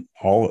weapon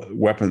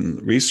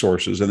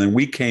resources. And then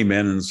we came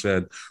in and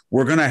said,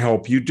 we're going to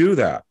help you do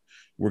that.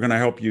 We're going to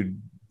help you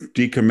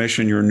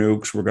decommission your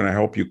nukes. We're going to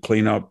help you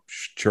clean up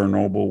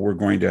Chernobyl. We're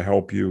going to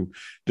help you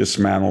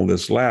dismantle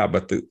this lab.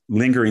 But the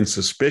lingering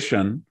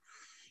suspicion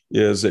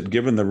is that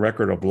given the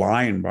record of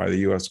lying by the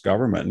U.S.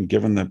 government and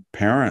given the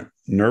apparent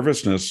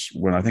nervousness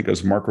when I think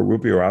as Marco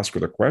Rubio asked her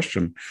the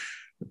question,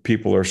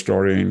 people are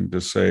starting to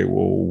say,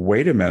 well,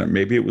 wait a minute,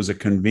 maybe it was a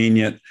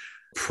convenient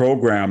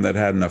program that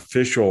had an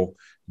official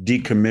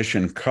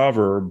decommission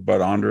cover,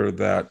 but under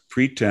that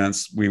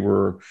pretense, we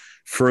were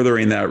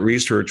furthering that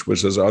research,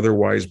 which is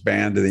otherwise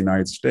banned in the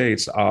United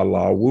States, a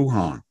la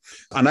Wuhan.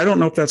 And I don't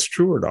know if that's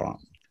true or not.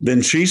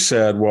 Then she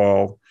said,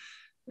 well,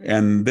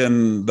 and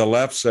then the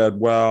left said,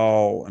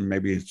 well, and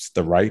maybe it's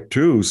the right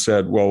too,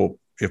 said, well,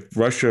 if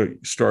Russia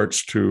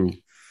starts to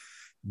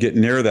get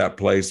near that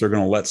place, they're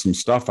going to let some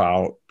stuff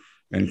out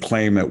and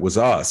claim it was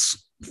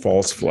us,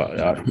 false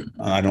flag.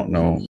 I don't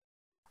know.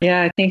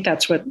 Yeah, I think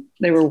that's what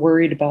they were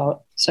worried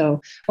about.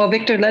 So, well,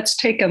 Victor, let's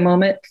take a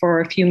moment for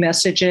a few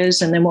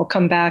messages, and then we'll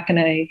come back, and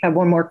I have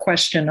one more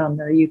question on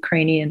the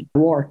Ukrainian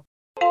war.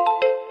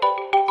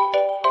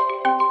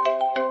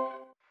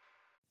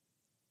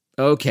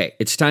 Okay,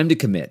 it's time to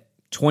commit.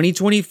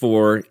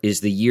 2024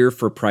 is the year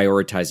for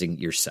prioritizing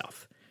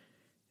yourself.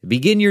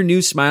 Begin your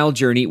new smile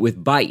journey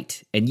with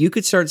Byte, and you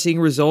could start seeing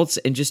results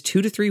in just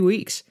 2 to 3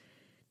 weeks.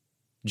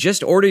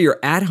 Just order your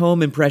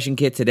at-home impression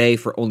kit today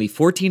for only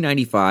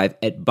 $14.95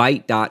 at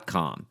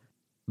Byte.com.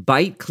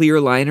 Byte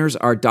clear liners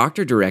are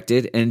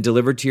doctor-directed and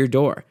delivered to your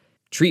door.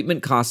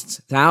 Treatment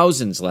costs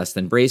thousands less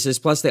than braces,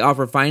 plus they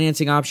offer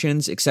financing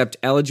options, accept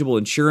eligible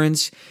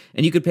insurance,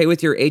 and you could pay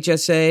with your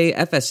HSA,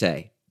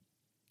 FSA.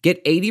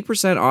 Get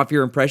 80% off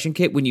your impression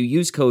kit when you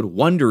use code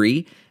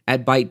WONDERY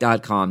at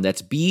Byte.com.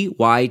 That's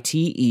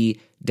BYTE.com.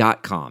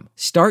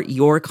 Start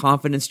your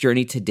confidence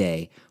journey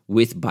today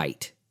with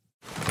Byte.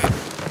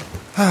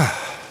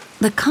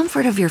 The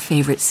comfort of your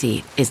favorite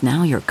seat is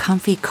now your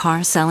comfy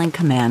car selling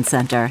command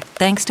center,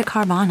 thanks to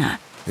Carvana.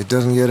 It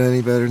doesn't get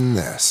any better than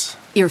this.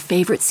 Your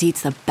favorite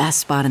seat's the best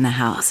spot in the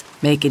house.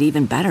 Make it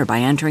even better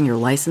by entering your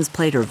license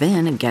plate or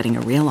VIN and getting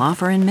a real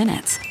offer in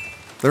minutes.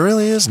 There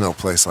really is no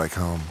place like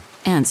home.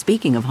 And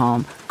speaking of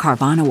home,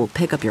 Carvana will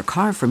pick up your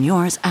car from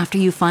yours after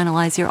you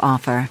finalize your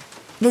offer.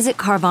 Visit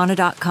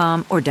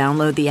Carvana.com or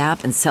download the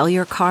app and sell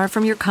your car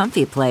from your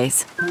comfy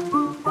place.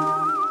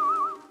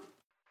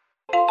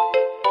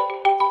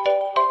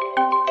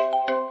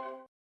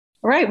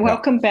 All right,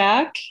 welcome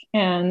back.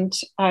 And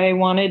I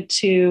wanted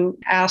to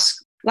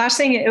ask, last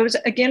thing, it was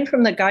again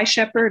from the Guy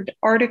Shepard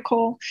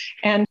article.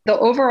 And the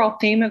overall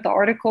theme of the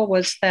article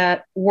was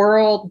that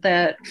world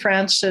that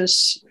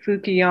Francis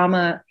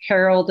Fukuyama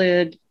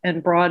heralded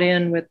and brought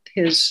in with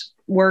his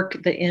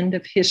work, The End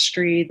of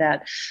History,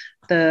 that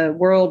the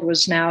world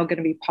was now going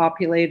to be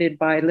populated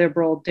by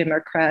liberal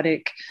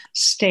democratic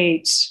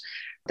states,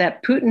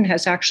 that Putin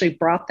has actually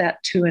brought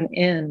that to an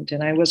end.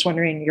 And I was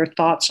wondering your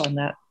thoughts on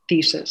that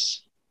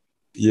thesis.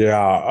 Yeah,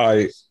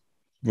 I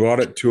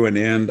brought it to an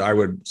end. I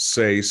would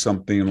say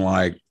something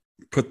like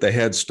put the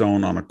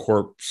headstone on a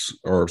corpse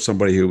or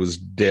somebody who was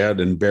dead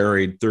and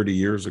buried 30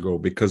 years ago,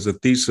 because the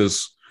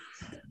thesis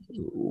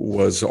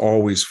was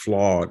always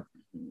flawed.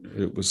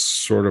 It was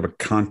sort of a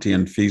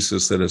Kantian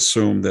thesis that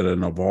assumed that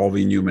an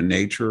evolving human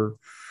nature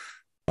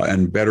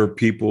and better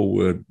people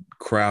would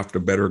craft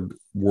a better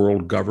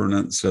world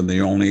governance, and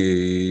the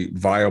only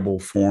viable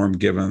form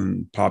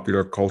given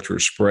popular culture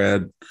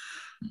spread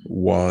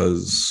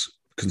was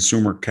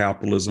consumer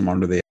capitalism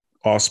under the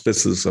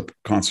auspices of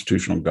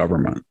constitutional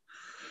government.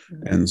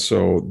 And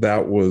so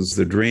that was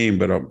the dream.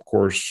 But of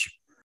course,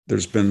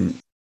 there's been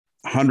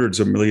hundreds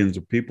of millions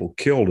of people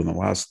killed in the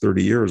last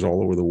 30 years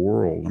all over the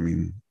world. I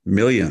mean,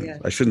 millions. Yeah.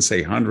 I shouldn't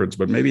say hundreds,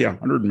 but maybe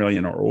 100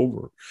 million or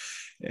over.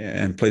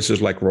 And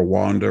places like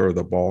Rwanda or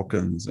the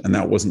Balkans. And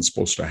that wasn't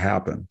supposed to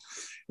happen.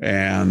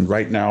 And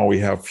right now we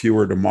have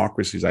fewer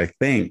democracies. I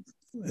think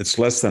it's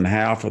less than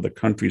half of the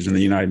countries in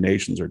the United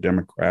Nations are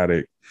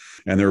democratic,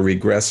 and they're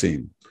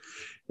regressing.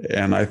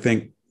 And I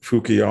think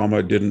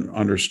Fukuyama didn't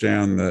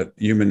understand that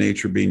human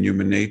nature being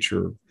human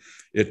nature,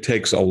 it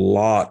takes a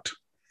lot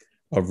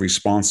of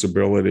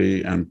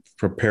responsibility and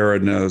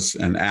preparedness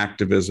and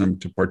activism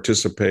to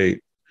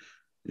participate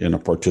in a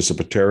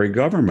participatory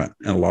government.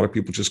 And a lot of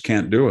people just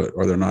can't do it,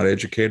 or they're not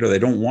educated, or they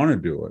don't want to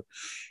do it.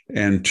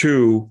 And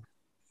two,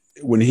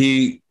 when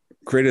he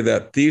created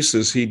that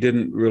thesis, he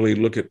didn't really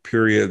look at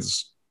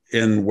periods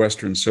in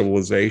Western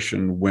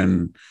civilization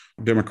when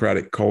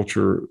democratic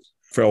culture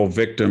fell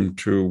victim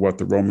to what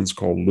the Romans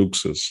called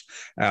luxus,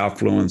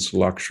 affluence,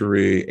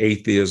 luxury,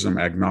 atheism,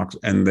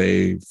 agnosticism, and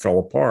they fell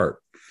apart.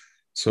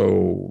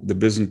 So the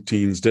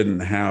Byzantines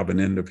didn't have an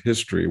end of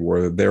history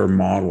where their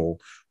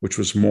model, which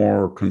was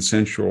more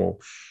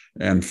consensual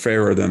and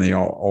fairer than the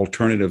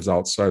alternatives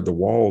outside the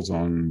walls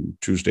on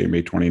Tuesday,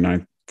 May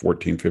 29th,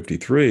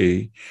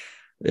 1453,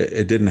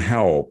 it didn't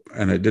help.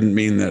 And it didn't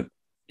mean that,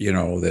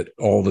 that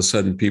all of a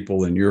sudden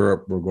people in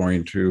Europe were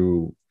going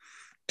to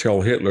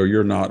tell Hitler,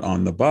 you're not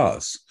on the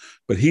bus.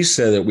 But he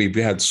said that we've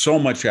had so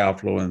much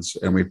affluence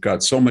and we've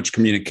got so much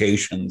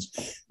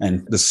communications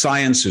and the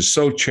science is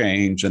so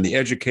changed and the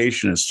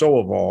education is so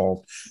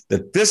evolved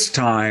that this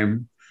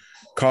time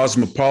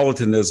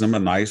cosmopolitanism, a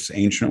nice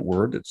ancient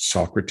word that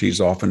Socrates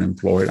often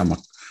employed.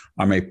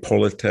 I'm a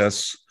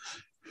polites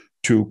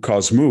to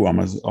cosmou.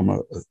 I'm a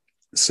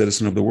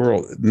citizen of the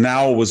world.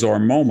 Now was our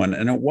moment,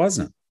 and it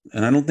wasn't.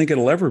 And I don't think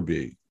it'll ever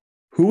be.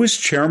 Who is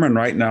chairman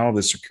right now of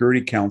the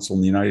Security Council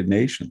in the United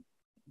Nations?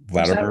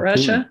 Vladimir Putin.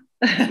 Russia?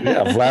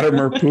 Yeah,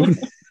 Vladimir Putin.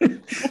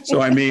 So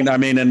I mean,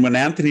 and when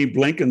Anthony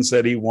Blinken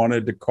said he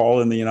wanted to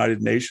call in the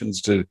United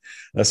Nations to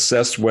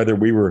assess whether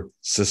we were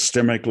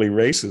systemically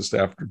racist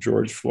after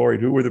George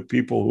Floyd, who were the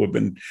people who have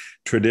been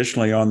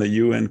traditionally on the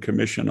UN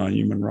Commission on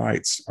Human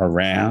Rights?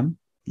 Iran,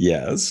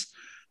 yes.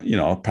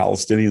 A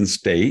Palestinian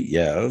state,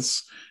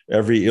 yes.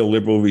 Every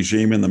illiberal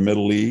regime in the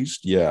Middle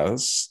East,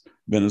 yes.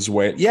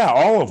 Venezuela, yeah,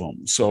 all of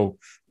them. So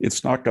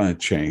it's not going to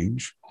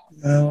change.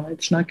 No,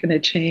 it's not going to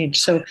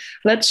change. So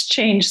let's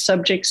change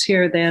subjects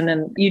here then.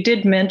 And you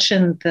did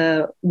mention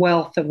the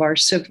wealth of our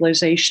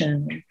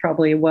civilization,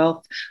 probably a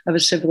wealth of a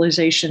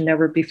civilization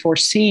never before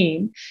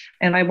seen.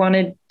 And I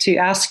wanted to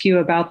ask you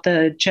about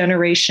the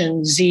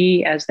Generation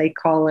Z, as they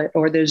call it,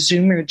 or the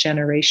Zoomer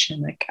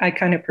generation. I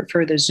kind of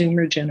prefer the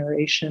Zoomer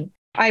generation.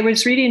 I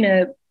was reading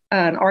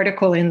an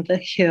article in The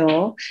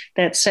Hill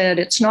that said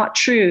it's not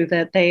true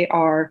that they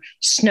are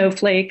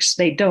snowflakes.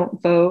 They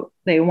don't vote.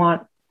 They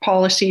want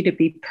policy to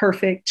be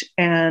perfect.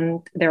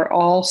 And they're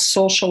all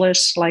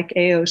socialists like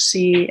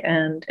AOC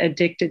and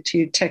addicted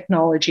to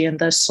technology and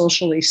thus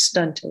socially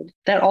stunted.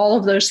 That all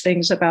of those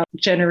things about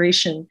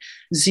Generation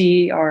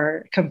Z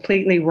are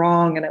completely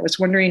wrong. And I was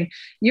wondering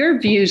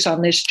your views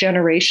on this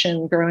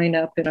generation growing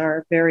up in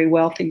our very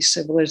wealthy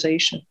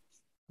civilization.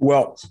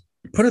 Well,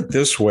 put it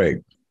this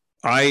way.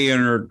 I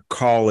entered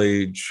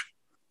college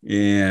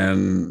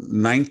in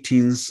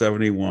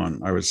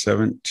 1971. I was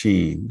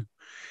 17.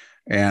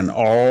 And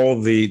all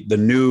the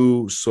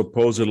new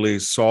supposedly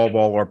solve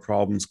all our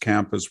problems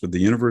campus with the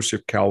University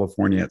of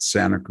California at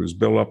Santa Cruz,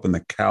 built up in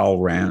the Cal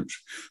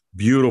Ranch,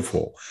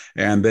 beautiful.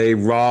 And they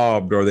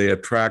robbed or they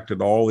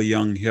attracted all the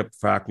young hip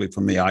faculty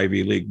from the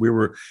Ivy League.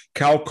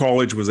 Cal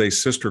College was a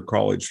sister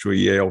college to a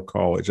Yale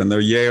college, and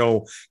the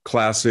Yale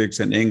classics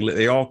and English,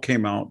 they all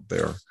came out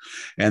there.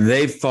 And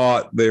they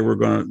thought they were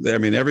going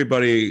to,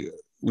 everybody,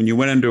 when you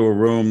went into a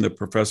room, the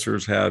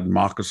professors had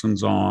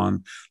moccasins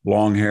on,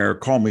 long hair.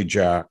 Call me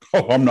Jack.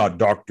 Oh, I'm not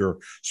Dr.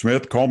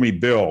 Smith. Call me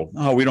Bill.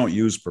 Oh, we don't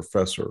use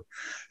professor.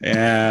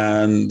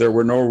 And there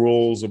were no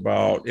rules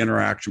about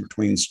interaction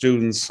between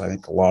students. I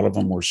think a lot of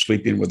them were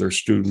sleeping with their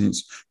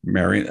students,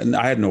 marrying. And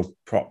I had no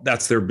problem.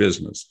 That's their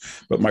business.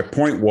 But my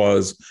point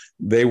was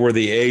they were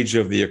the age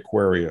of the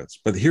Aquarius.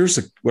 But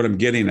here's what I'm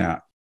getting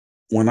at.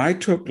 When I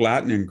took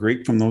Latin and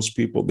Greek from those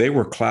people, they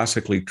were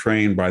classically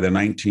trained by the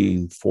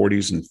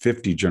 1940s and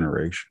 50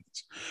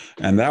 generations.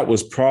 And that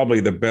was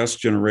probably the best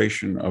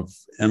generation of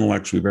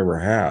intellects we've ever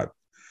had.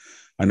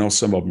 I know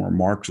some of them are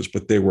Marxists,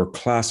 but they were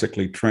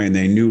classically trained.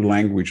 They knew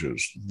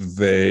languages.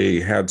 They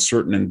had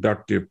certain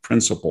inductive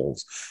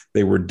principles.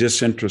 They were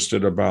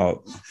disinterested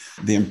about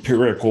the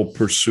empirical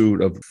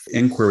pursuit of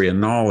inquiry and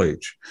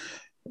knowledge.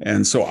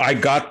 And so I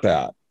got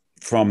that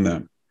from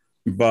them.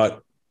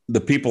 But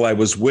the people I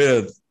was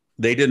with,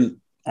 they didn't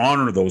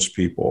honor those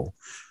people.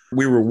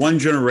 We were one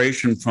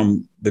generation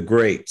from the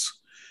greats,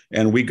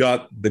 and we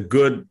got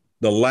the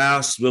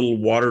last little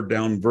watered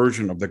down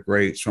version of the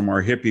greats from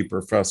our hippie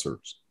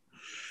professors.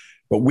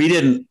 But we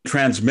didn't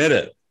transmit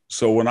it.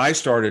 So when I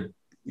started,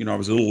 I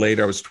was a little late.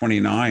 I was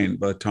 29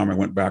 by the time I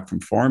went back from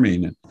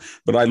farming.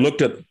 But I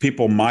looked at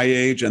people my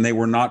age, and they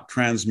were not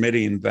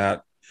transmitting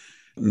that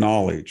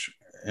knowledge.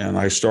 And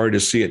I started to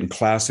see it in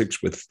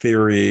classics with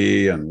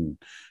theory and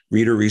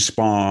reader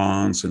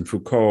response and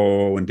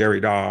Foucault and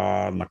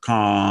Derrida and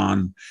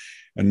Lacan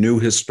and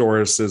new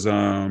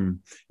historicism,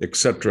 et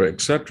cetera,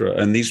 et cetera.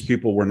 And these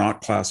people were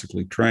not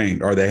classically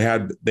trained, or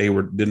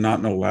did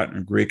not know Latin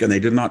and Greek, and they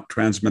did not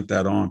transmit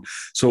that on.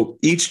 So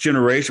each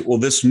generation,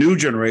 this new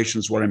generation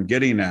is what I'm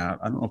getting at.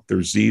 I don't know if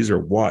they're Z's or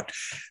what.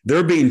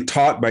 They're being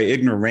taught by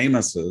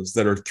ignoramuses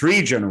that are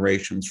 3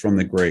 generations from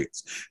the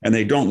greats, and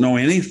they don't know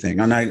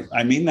anything. And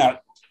I mean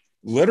that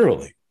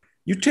literally.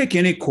 You take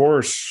any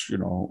course,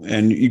 and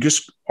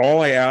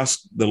all I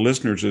ask the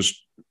listeners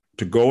is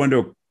to go into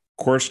a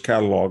course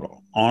catalog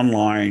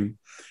online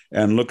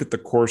and look at the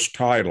course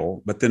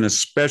title, but then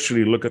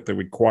especially look at the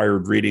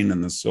required reading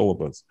and the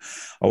syllabus.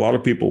 A lot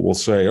of people will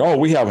say, oh,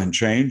 we haven't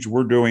changed.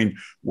 We're doing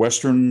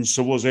Western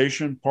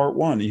Civilization, Part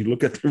 1. You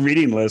look at the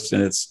reading list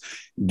and it's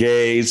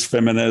gays,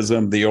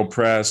 feminism, the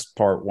oppressed,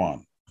 Part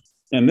 1.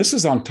 And this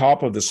is on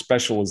top of the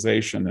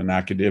specialization in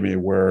academia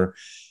where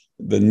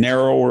the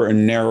narrower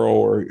and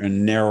narrower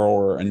and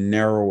narrower and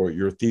narrower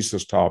your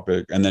thesis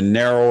topic, and the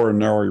narrower and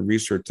narrower your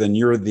research, then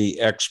you're the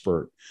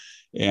expert.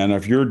 And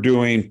if you're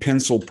doing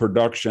pencil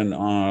production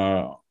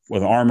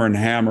with Arm and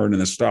Hammer in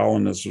the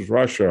Stalinist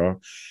Russia,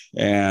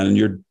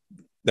 and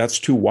that's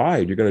too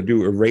wide. You're going to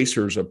do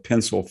erasers of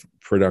pencil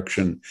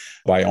production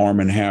by Arm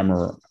and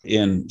Hammer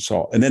in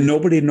Salt. And then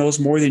nobody knows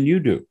more than you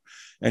do.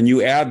 And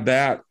you add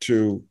that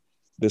to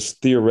this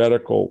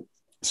theoretical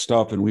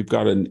stuff, and we've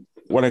got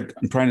what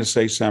I'm trying to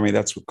say, Sammy,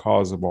 that's the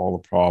cause of all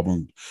the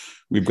problems.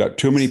 We've got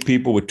too many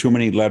people with too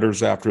many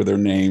letters after their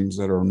names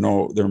they're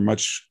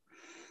much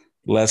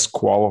less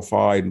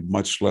qualified,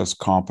 much less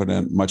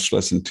competent, much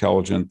less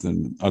intelligent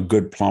than a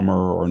good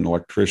plumber or an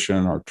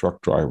electrician or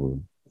truck driver.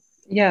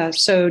 Yeah.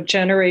 So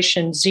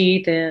Generation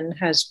Z then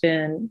has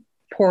been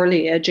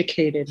poorly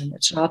educated, and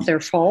it's not their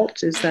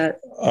fault. Is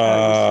that?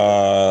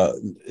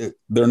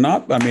 They're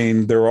not. I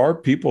mean, there are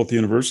people at the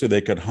university they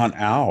could hunt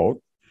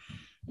out.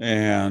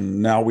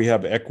 And now we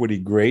have equity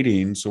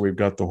grading. So we've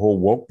got the whole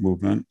woke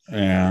movement.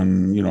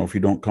 And, if you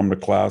don't come to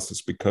class,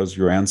 it's because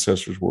your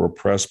ancestors were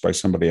oppressed by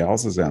somebody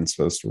else's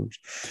ancestors.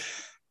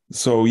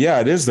 So, yeah,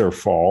 it is their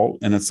fault.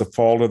 And it's the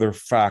fault of their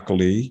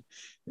faculty.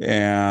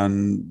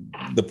 And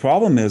the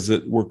problem is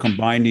that we're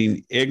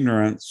combining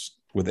ignorance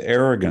with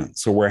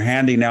arrogance. So we're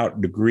handing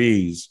out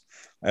degrees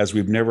as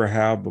we've never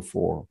have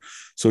before.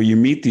 So you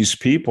meet these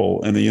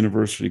people in the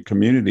university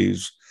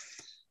communities.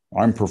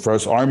 I'm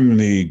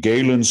the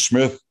Galen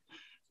Smith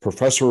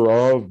professor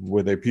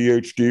with a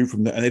PhD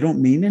and they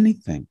don't mean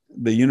anything.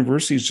 The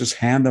universities just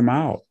hand them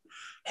out.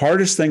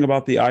 Hardest thing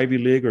about the Ivy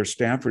League or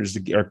Stanford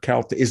or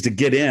Caltech is to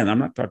get in. I'm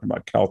not talking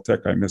about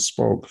Caltech, I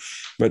misspoke,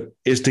 but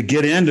is to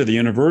get into the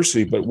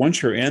university. But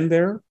once you're in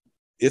there,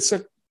 it's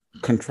a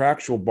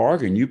contractual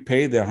bargain. You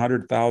pay the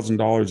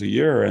 $100,000 a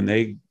year and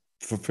they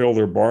fulfill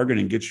their bargain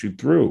and get you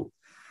through.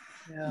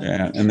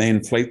 Yeah. And they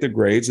inflate the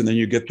grades, and then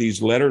you get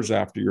these letters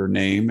after your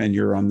name, and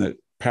you're on the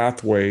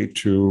pathway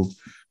to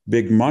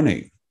big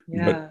money.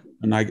 Yeah.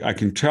 And I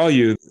can tell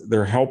you,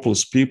 they're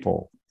helpless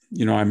people.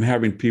 I'm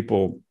having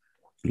people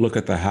look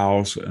at the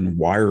house and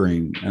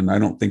wiring, and I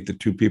don't think the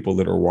two people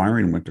that are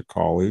wiring went to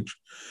college.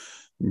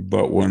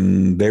 But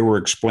when they were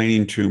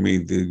explaining to me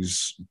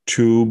this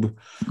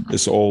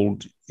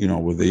old,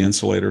 with the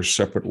insulator,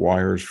 separate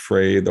wires,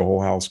 frayed, the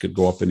whole house could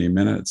go up any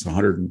minute. It's a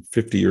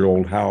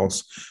 150-year-old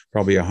house,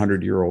 probably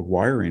 100-year-old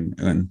wiring.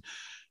 And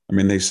I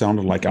mean, they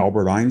sounded like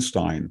Albert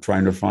Einstein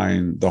trying to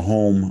find the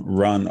home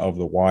run of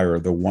the wire,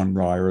 the one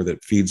wire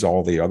that feeds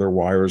all the other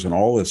wires and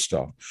all this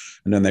stuff.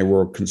 And then they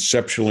were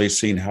conceptually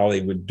seeing how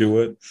they would do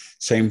it.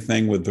 Same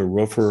thing with the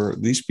roofer.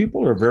 These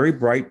people are very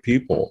bright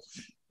people.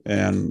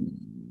 And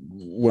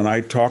when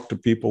I talk to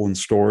people in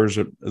stores,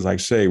 as I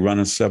say, run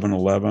a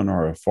 7-Eleven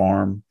or a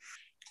farm,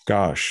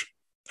 gosh,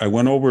 I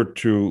went over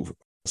to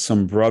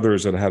some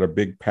brothers that had a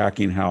big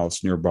packing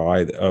house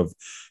nearby of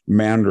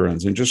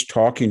mandarins, and just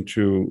talking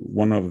to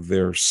one of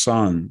their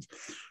sons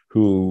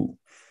who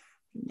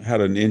had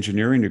an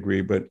engineering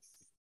degree, but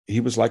he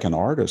was like an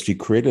artist. He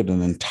created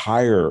an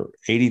entire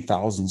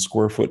 80,000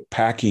 square foot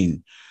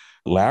packing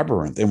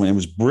labyrinth. And it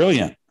was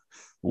brilliant,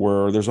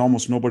 where there's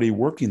almost nobody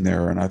working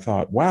there. And I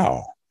thought,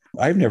 wow,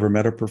 I've never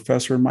met a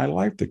professor in my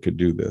life that could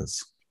do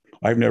this.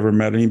 I've never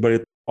met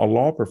anybody, a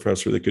law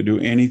professor, that could do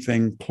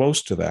anything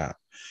close to that.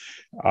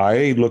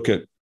 I look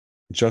at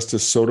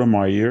Justice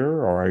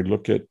Sotomayor, or I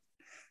look at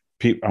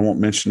people, I won't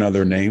mention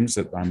other names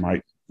that I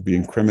might be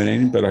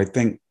incriminating, but I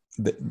think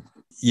that,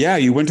 yeah,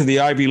 you went to the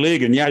Ivy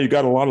League, and yeah, you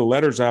got a lot of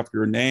letters after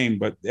your name,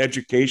 but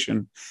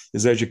education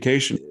is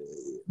education.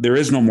 There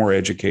is no more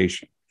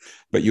education,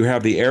 but you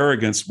have the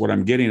arrogance. What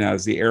I'm getting at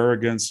is the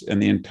arrogance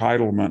and the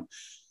entitlement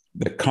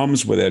that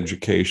comes with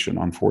education,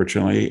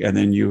 unfortunately. And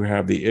then you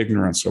have the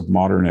ignorance of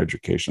modern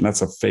education.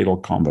 That's a fatal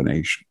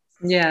combination.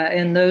 Yeah.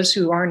 And those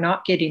who are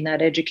not getting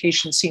that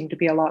education seem to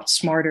be a lot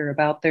smarter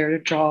about their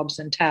jobs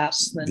and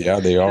tasks than they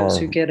those are.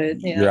 Who get it.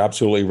 Yeah. You're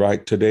absolutely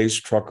right. Today's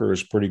trucker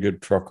is pretty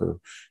good trucker.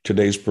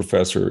 Today's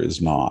professor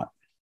is not.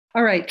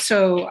 All right.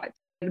 So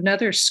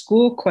another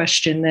school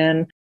question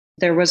then.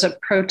 There was a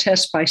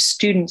protest by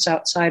students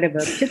outside of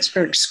a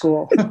Pittsburgh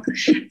school.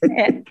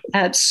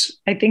 I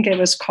think it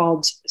was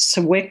called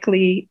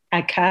Sewickley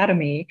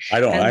Academy. I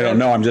don't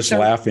know. I'm just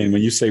laughing.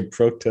 When you say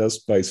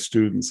protest by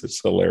students, it's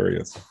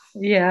hilarious.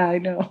 Yeah, I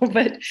know.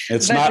 But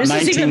this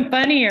is even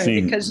funnier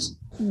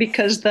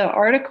because the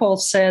article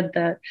said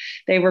that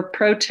they were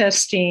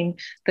protesting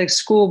the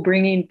school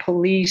bringing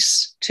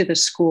police to the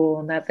school,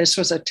 and that this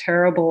was a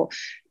terrible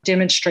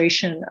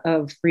demonstration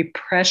of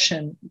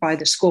repression by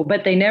the school.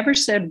 But they never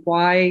said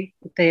why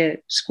the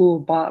school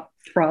brought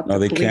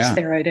the police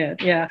there. I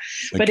did. Yeah.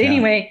 But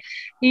anyway,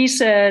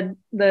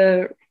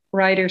 the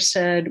writer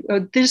said,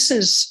 oh, this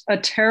is a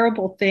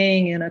terrible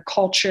thing in a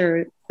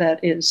culture that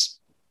is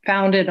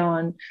founded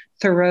on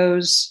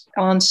Thoreau's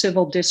On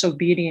Civil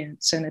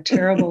Disobedience, and a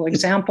terrible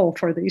example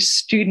for these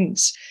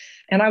students.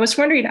 And I was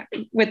wondering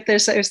with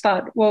this, I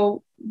thought,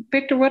 well,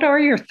 Victor, what are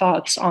your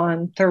thoughts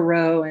on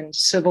Thoreau and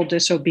civil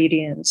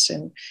disobedience?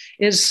 And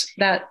is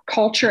that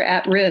culture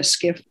at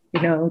risk if,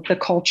 the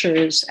culture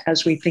is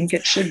as we think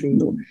it should be?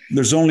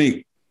 There's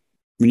only,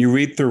 when you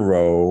read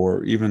Thoreau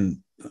or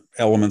even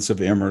elements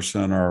of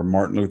Emerson or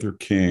Martin Luther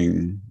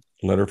King,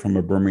 Letter from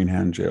a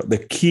Birmingham Jail, the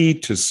key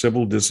to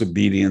civil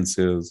disobedience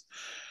is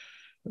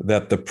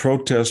that the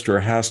protester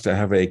has to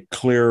have a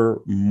clear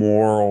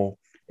moral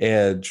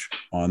edge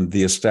on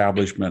the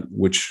establishment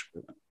which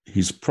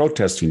he's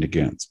protesting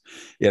against.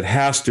 It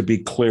has to be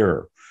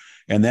clear.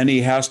 And then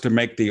he has to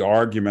make the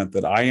argument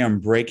that I am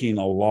breaking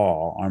a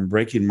law, I'm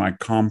breaking my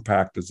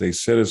compact as a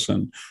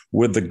citizen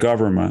with the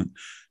government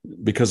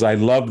because I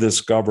love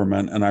this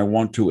government and I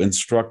want to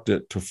instruct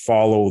it to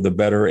follow the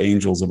better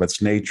angels of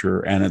its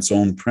nature and its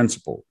own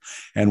principle.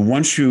 And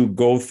once you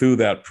go through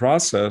that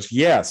process,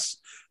 yes,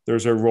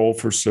 there's a role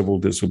for civil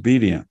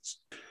disobedience.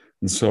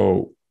 And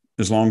so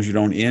as long as you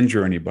don't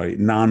injure anybody,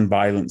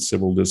 nonviolent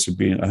civil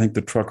disobedience. I think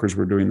the truckers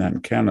were doing that in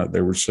Canada.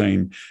 They were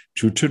saying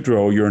to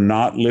Trudeau, you're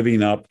not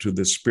living up to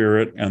the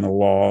spirit and the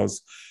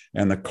laws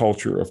and the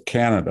culture of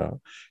Canada.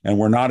 And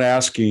we're not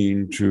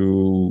asking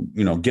to,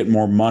 get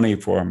more money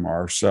from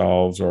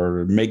ourselves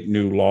or make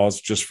new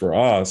laws just for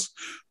us.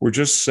 We're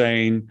just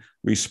saying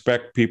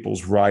respect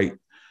people's right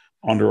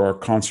under our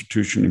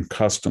Constitution and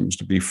customs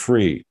to be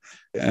free.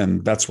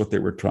 And that's what they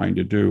were trying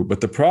to do.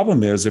 But the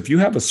problem is, if you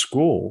have a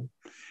school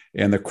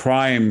and the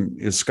crime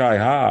is sky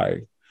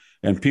high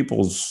and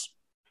people's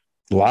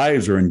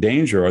lives are in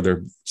danger or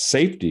their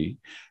safety,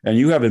 and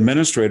you have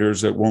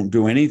administrators that won't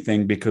do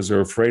anything because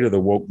they're afraid of the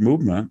woke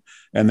movement,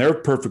 and they're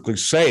perfectly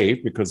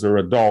safe because they're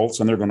adults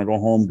and they're going to go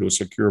home to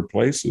secure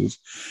places,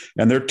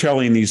 and they're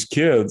telling these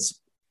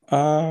kids,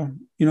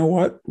 you know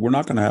what, we're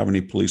not going to have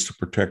any police to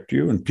protect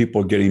you, and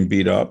people getting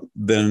beat up,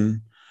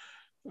 then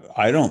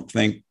I don't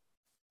think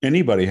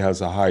anybody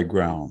has a high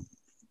ground.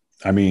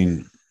 I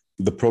mean,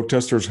 the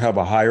protesters have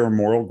a higher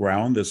moral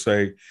ground to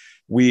say,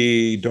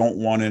 we don't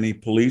want any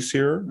police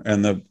here.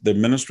 And the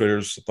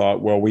administrators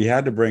thought, well, we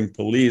had to bring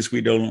police.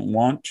 We don't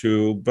want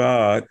to,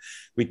 but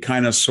we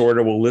kind of sort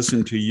of will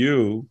listen to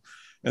you.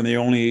 And the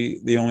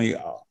only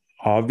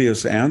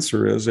obvious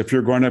answer is, if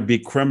you're going to be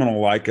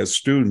criminal-like as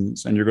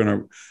students and you're going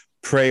to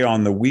prey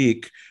on the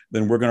weak,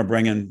 then we're going to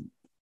bring in,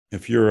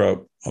 if you're a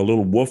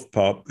little wolf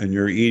pup and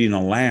you're eating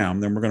a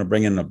lamb, then we're going to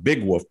bring in a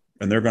big wolf,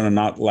 and they're going to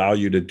not allow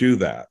you to do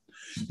that,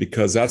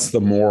 because that's the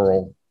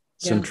moral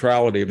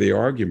centrality of the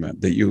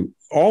argument.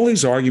 All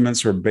these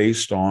arguments are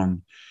based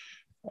on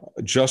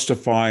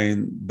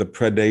justifying the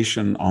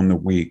predation on the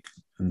weak.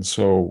 And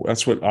so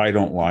that's what I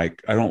don't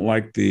like. I don't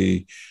like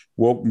the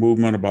woke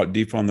movement about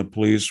defund the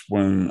police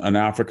when an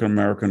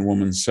African-American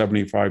woman,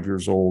 75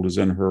 years old, is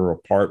in her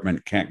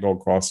apartment, can't go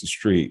across the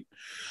street.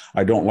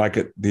 I don't like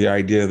the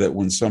idea that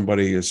when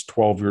somebody is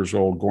 12 years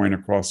old going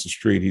across the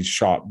street, he's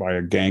shot by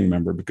a gang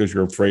member because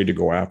you're afraid to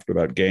go after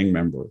that gang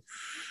member.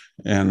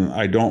 And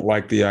I don't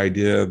like the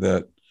idea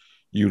that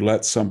you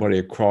let somebody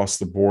across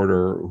the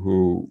border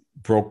who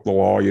broke the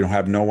law, you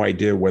have no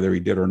idea whether he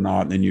did or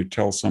not, and then you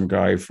tell some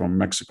guy from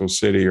Mexico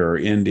City or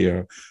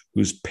India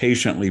who's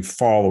patiently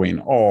following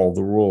all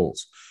the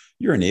rules,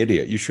 you're an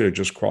idiot. You should have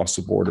just crossed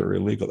the border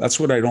illegal. That's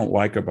what I don't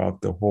like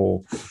about the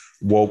whole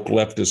woke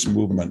leftist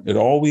movement.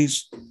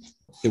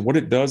 What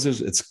it does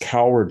is it's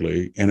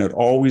cowardly, and it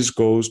always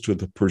goes to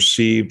the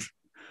perceived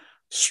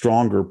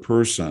stronger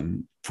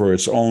person for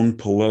its own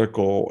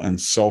political and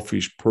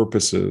selfish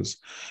purposes.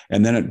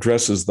 And then it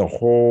dresses the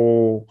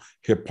whole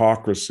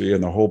hypocrisy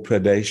and the whole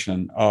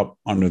predation up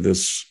under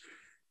this,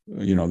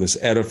 this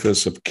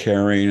edifice of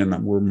caring and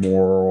that we're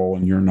moral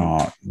and you're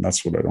not. And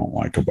that's what I don't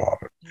like about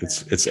it. Yeah.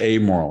 It's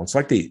amoral. It's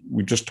like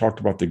we just talked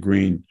about the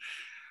green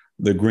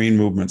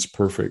movement's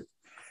perfect.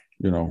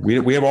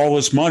 We have all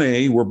this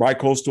money. We're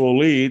bi-coastal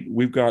elite.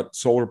 We've got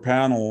solar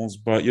panels,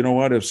 but you know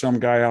what? If some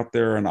guy out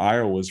there in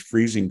Iowa is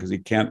freezing because he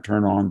can't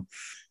turn on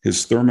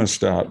his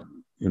thermostat,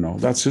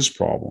 that's his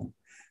problem.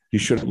 He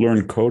should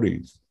learn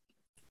coding.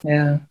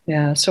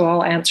 Yeah. So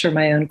I'll answer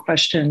my own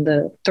question.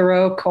 The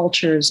Thoreau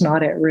culture is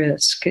not at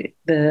risk.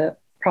 The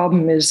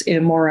problem is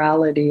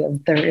immorality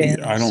of their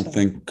ends. I don't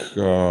think,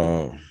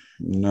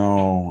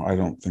 no, I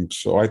don't think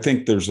so. I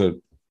think there's a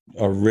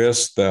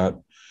risk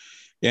that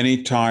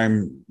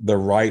anytime the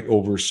right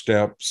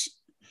oversteps,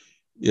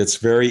 it's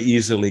very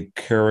easily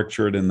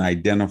caricatured and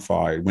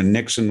identified. When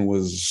Nixon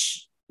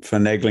was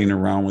finagling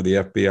around with the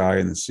FBI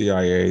and the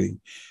CIA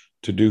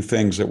to do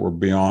things that were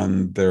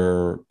beyond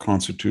their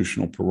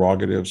constitutional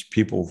prerogatives,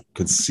 people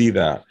could see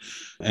that.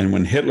 And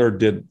when Hitler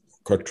did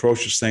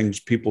atrocious things,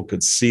 people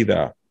could see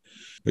that.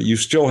 But you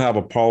still have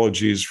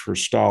apologies for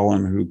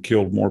Stalin, who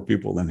killed more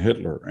people than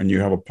Hitler, and you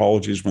have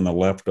apologies when the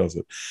left does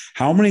it.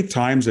 How many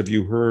times have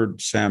you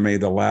heard, Sammy,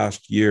 the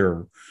last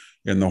year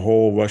in the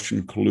whole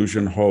Russian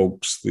collusion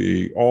hoax,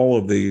 all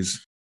of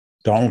these,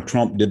 Donald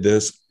Trump did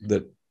this,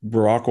 that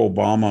Barack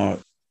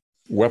Obama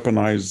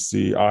weaponized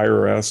the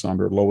IRS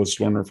under Lois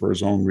Lerner for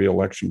his own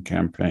reelection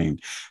campaign?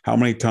 How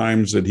many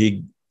times have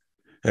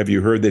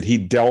you heard that he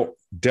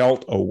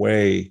dealt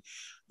away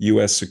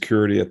U.S.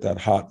 security at that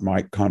hot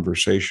mic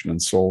conversation in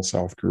Seoul,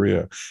 South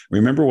Korea?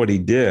 Remember what he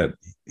did?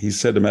 He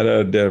said to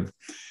Medvedev,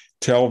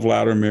 tell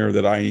Vladimir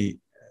that I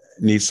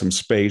need some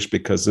space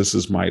because this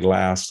is my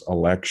last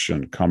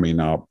election coming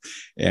up,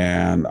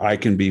 and I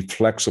can be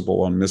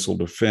flexible on missile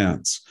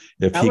defense.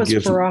 If that he was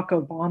gives Barack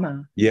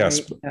Obama.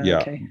 Yes, right? yeah,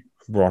 Okay.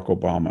 Barack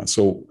Obama.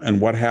 So,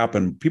 and what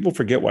happened? People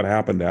forget what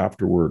happened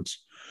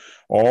afterwards.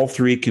 All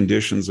three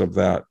conditions of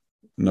that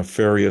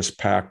nefarious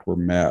pact were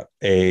met.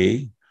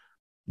 A,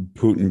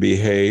 Putin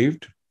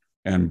behaved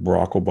and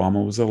Barack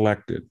Obama was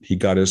elected. He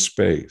got his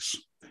space.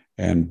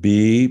 And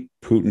B,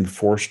 Putin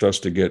forced us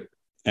to get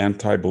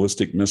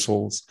anti-ballistic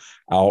missiles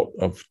out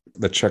of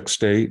the Czech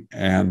state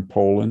and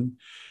Poland.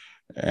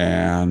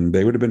 And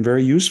they would have been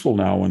very useful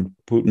now when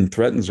Putin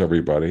threatens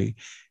everybody.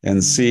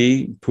 And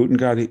C, Putin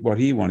got what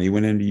he wanted. He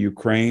went into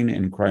Ukraine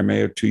and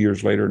Crimea 2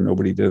 years later.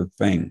 Nobody did a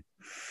thing.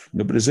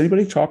 But does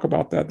anybody talk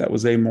about that? That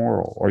was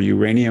amoral. Or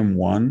Uranium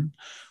One,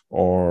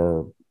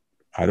 or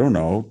I don't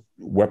know,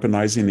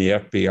 weaponizing the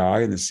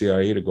FBI and the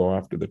CIA to go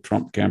after the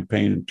Trump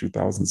campaign in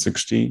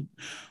 2016,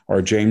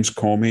 or James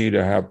Comey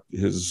to have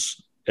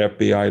his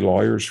FBI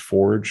lawyers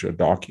forge a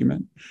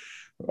document,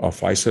 a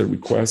FISA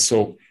request.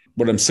 So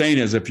what I'm saying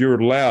is, if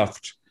you're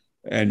left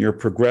and you're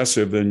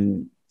progressive,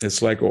 then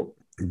it's like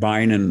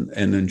buying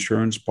an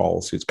insurance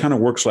policy. It kind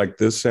of works like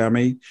this,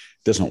 Sammy. It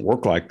doesn't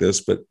work like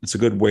this, but it's a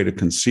good way to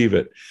conceive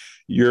it.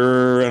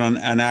 You're an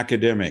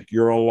academic,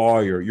 you're a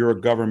lawyer, you're a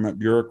government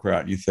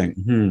bureaucrat. You think,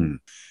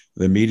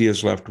 the media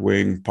is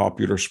left-wing,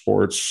 popular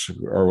sports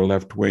are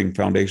left-wing,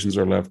 foundations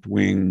are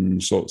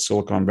left-wing, so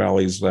Silicon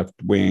Valley is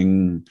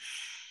left-wing,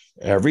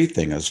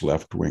 everything is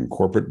left-wing,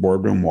 corporate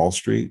boardroom, Wall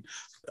Street.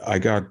 I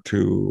got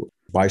to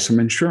buy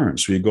some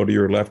insurance. So you go to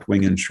your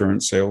left-wing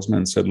insurance salesman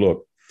and said,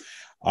 look,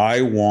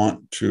 I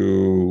want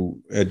to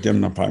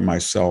indemnify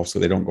myself so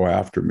they don't go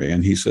after me.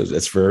 And he says,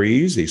 it's very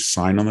easy.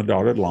 Sign on the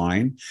dotted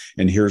line.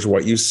 And here's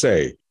what you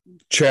say.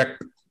 Check,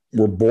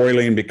 we're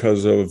boiling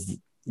because of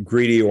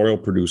greedy oil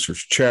producers.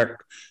 Check,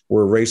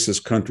 we're a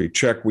racist country.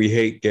 Check, we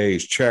hate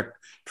gays. Check,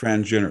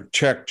 transgender.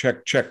 Check,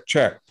 check, check,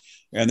 check.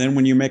 And then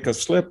when you make a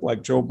slip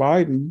like Joe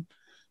Biden,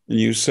 and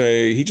you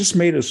say, he just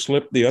made a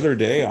slip the other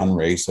day on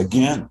race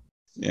again.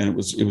 And it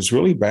was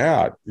really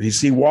bad.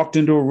 He walked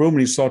into a room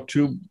and he saw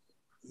two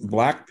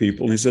Black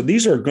people. And he said,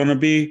 these are going to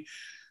be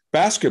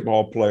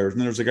basketball players.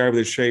 And there's a guy with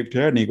a shaved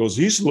head. And he goes,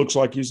 he looks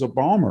like he's a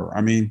bomber.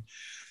 I mean,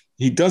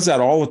 he does that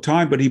all the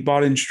time, but he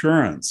bought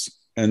insurance.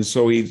 And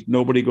so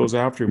nobody goes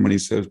after him when he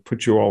says,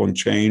 put you all in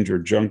change or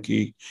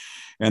junkie.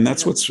 And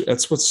that's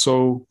what's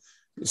so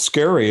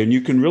scary. And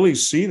you can really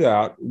see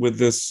that with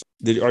this.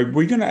 Are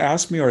we going to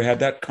ask me, or had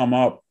that come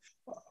up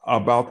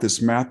about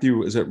this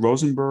Matthew, is it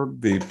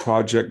Rosenberg, the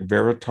Project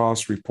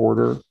Veritas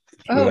reporter?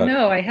 Oh,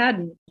 no, I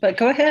hadn't, but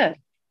go ahead.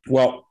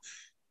 Well,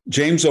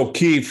 James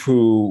O'Keefe,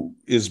 who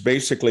is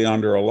basically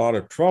under a lot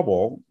of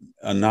trouble,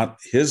 not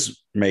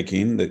his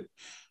making, that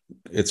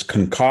it's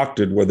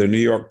concocted, where the New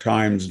York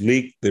Times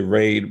leaked the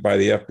raid by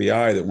the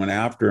FBI that went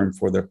after him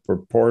for the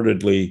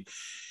purportedly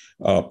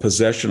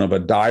possession of a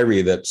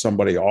diary that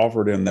somebody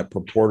offered him that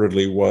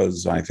purportedly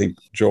was, I think,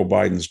 Joe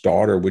Biden's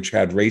daughter, which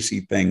had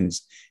racy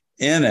things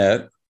in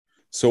it.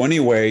 So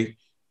anyway,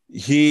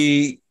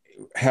 he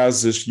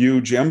has this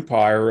huge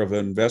empire of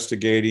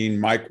investigating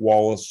Mike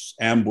Wallace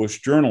ambush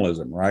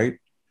journalism, right?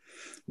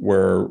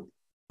 Where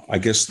I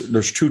guess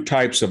there's two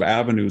types of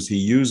avenues he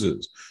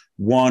uses.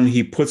 One,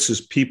 he puts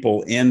his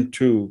people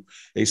into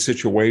a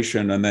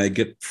situation and they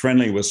get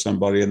friendly with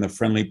somebody, and the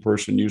friendly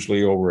person,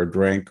 usually over a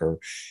drink or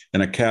in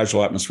a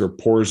casual atmosphere,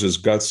 pours his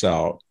guts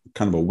out,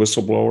 kind of a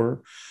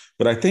whistleblower.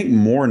 But I think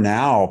more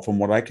now, from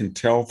what I can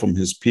tell from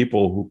his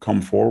people who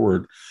come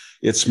forward,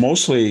 it's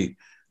mostly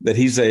that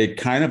he's a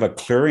kind of a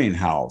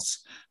clearinghouse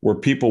where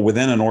people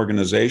within an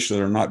organization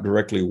that are not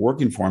directly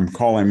working for him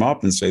call him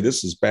up and say,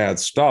 this is bad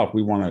stuff.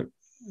 We want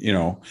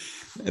to,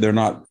 they're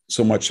not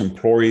so much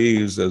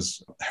employees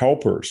as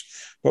helpers.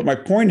 But my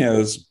point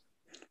is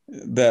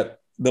that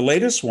the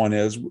latest one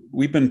is,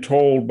 we've been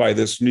told by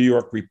this New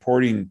York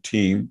reporting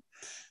team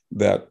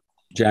that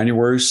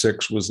January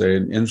 6th was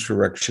an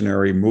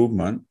insurrectionary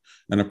movement.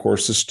 And of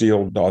course, the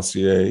Steele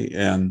dossier.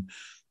 And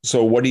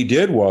so what he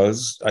did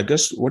was, I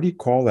guess, what do you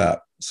call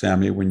that,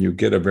 Sammy, when you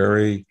get a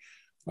very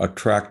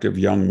attractive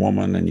young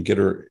woman and you get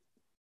her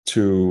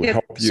to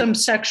help you? Some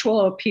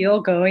sexual appeal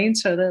going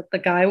so that the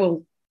guy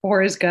will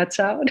pour his guts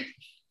out.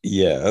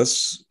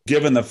 Yes.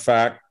 Given the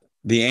fact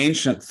the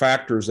ancient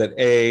factors that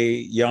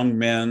young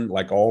men,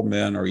 like all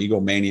men, are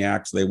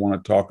egomaniacs. They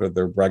want to talk of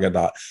their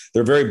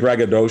they're very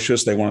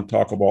braggadocious. They want to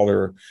talk of all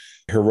their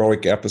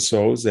heroic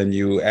episodes, and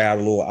you add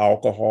a little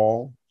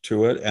alcohol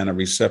to it and a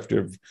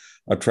receptive,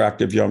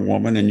 attractive young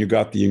woman, and you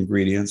got the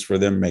ingredients for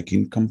them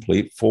making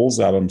complete fools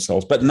out of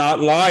themselves, but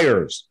not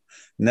liars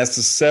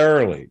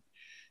necessarily.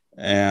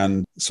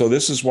 And so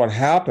this is what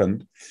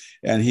happened.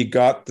 And he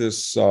got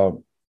this, I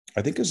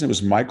think his name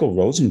was Michael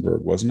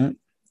Rosenberg, wasn't it?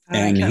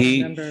 And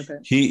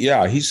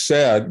he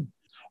said,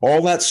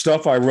 all that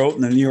stuff I wrote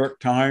in the New York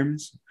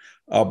Times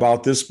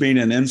about this being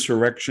an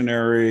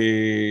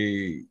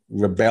insurrectionary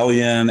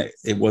rebellion,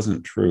 it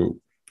wasn't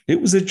true.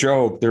 It was a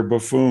joke. They're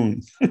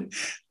buffoons.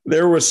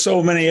 There were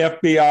so many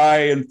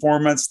FBI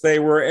informants. They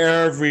were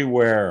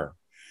everywhere.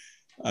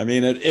 I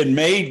mean, it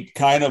made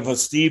kind of a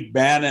Steve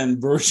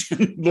Bannon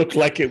version look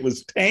like it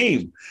was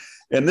tame.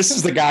 And this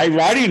is the guy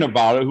writing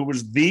about it who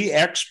was the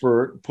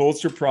expert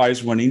Pulitzer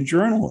Prize winning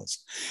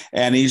journalist.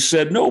 And he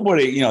said,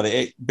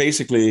 nobody,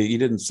 basically, he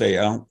didn't say,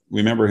 I don't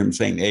remember him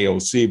saying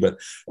AOC, but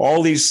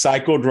all these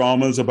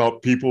psychodramas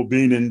about people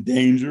being in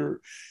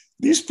danger.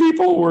 These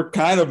people were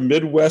kind of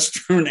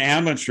Midwestern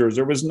amateurs.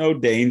 There was no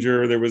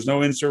danger. There was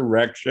no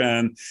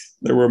insurrection.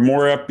 There were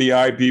more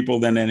FBI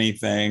people than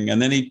anything.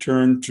 And then he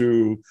turned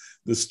to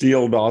the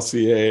Steele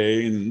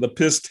dossier, and the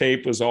piss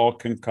tape was all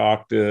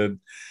concocted.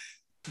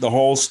 The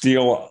whole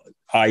Steele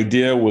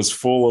idea was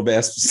full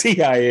of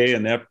CIA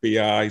and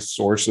FBI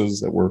sources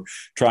that were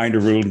trying to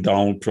ruin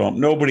Donald Trump.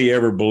 Nobody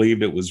ever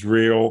believed it was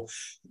real.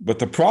 But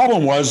the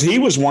problem was he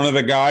was one of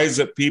the guys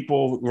that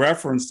people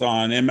referenced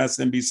on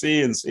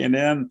MSNBC and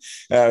CNN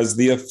as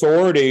the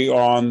authority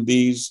on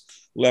these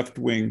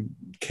left-wing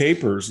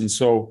capers. And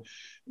so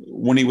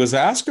when he was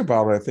asked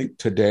about it, I think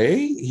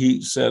today,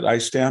 he said, I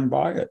stand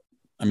by it.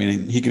 I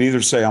mean, he can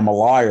either say I'm a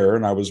liar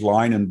and I was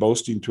lying and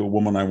boasting to a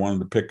woman I wanted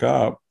to pick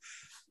up,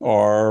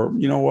 or,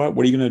 you know what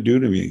are you going to do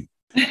to me?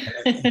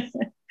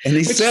 And he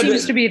Which said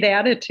seems to be the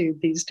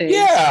attitude these days.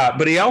 Yeah,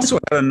 but he also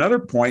had another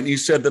point. He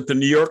said that the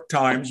New York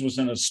Times was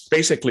in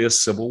basically a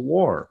civil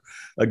war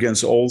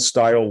against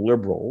old-style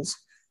liberals,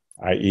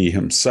 i.e.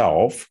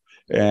 himself,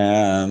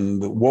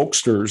 and the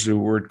wokesters who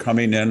were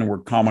coming in and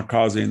were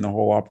kamikazing the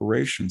whole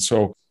operation.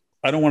 So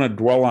I don't want to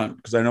dwell on,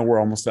 because I know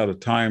we're almost out of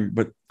time,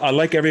 but I'd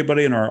like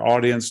everybody in our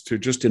audience to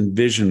just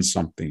envision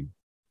something.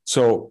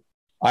 So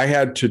I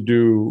had to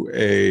do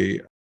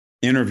a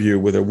interview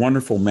with a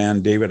wonderful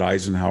man, David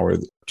Eisenhower,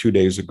 2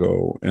 days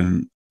ago,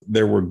 and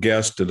there were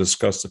guests to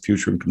discuss the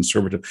future in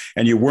conservative,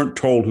 and you weren't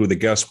told who the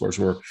guests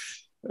were.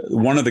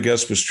 One of the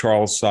guests was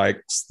Charles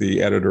Sykes,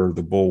 the editor of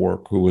The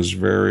Bulwark, who was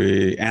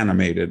very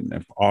animated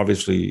and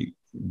obviously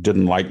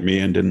didn't like me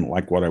and didn't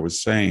like what I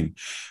was saying.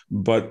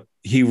 But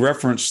he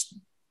referenced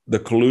the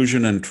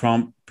collusion in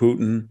Trump,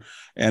 Putin,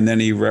 and then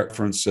he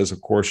referenced, as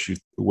of course you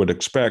would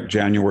expect,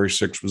 January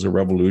 6th was a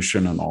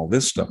revolution and all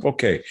this stuff.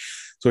 Okay,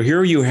 so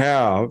here you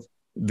have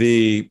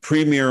the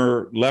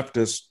premier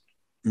leftist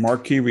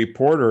marquee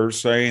reporter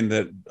saying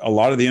that a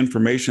lot of the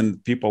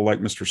information people like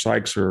Mr.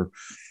 Sykes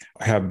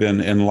have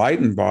been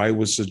enlightened by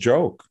was a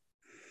joke.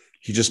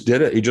 He just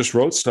did it. He just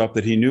wrote stuff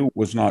that he knew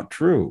was not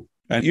true.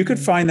 And you could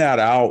find that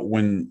out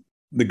when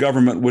the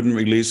government wouldn't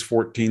release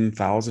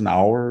 14,000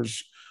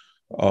 hours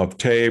of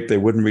tape. They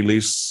wouldn't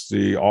release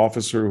the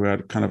officer who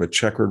had kind of a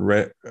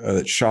checkered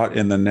shot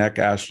in the neck,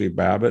 Ashley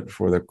Babbitt,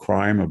 for the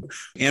crime of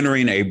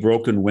entering a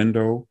broken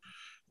window.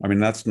 I mean,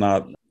 that's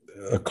not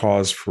a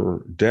cause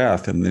for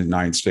death in the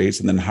United States,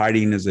 and then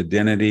hiding his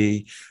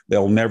identity.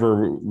 They'll never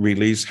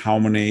release how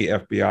many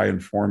FBI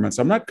informants.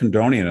 I'm not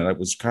condoning it. It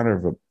was kind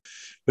of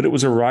but it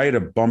was a riot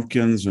of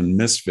bumpkins and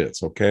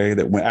misfits, okay,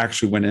 that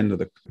actually went into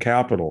the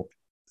Capitol.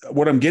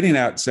 What I'm getting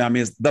at, Sammy,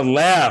 is the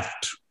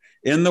left,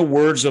 in the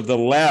words of the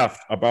left,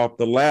 about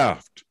the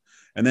left.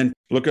 And then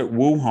look at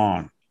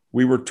Wuhan.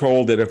 We were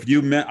told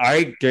that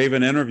I gave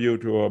an interview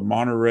to a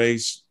Monterey,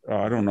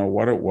 I don't know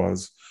what it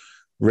was,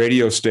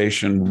 radio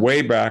station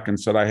way back, and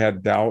said I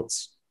had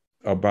doubts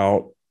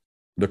about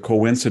the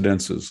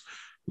coincidences.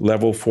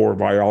 Level 4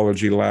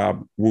 biology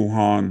lab,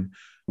 Wuhan.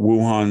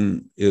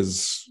 Wuhan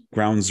is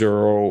ground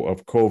zero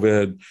of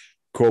COVID.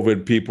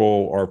 COVID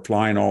people are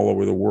flying all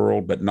over the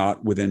world, but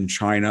not within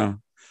China.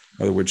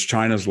 In other words,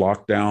 China's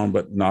locked down,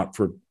 but not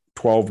for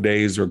 12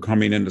 days. They're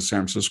coming into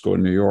San Francisco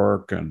and New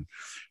York and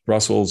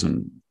Brussels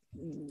and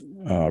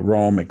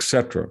Rome,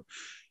 etc.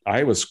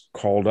 I was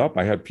called up.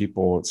 I had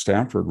people at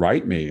Stanford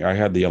write me. I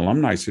had the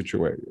alumni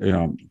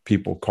situation,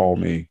 people call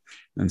me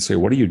and say,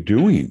 what are you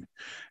doing?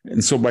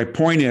 And so my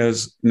point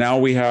is, now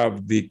we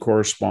have the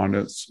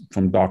correspondence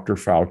from Dr.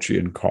 Fauci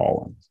and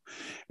Collins,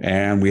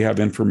 and we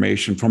have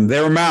information from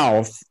their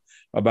mouth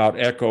about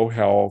Echo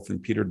Health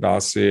and Peter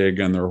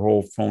Daszig and their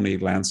whole phony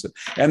Lancet.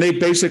 And they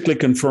basically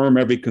confirm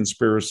every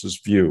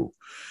conspiracist view.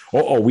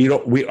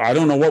 I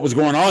don't know what was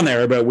going on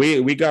there, but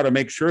we got to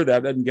make sure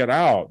that doesn't get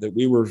out, that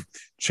we were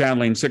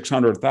channeling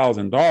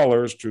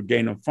 $600,000 to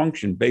gain a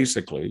function,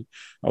 basically,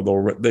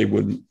 although they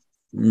wouldn't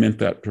mint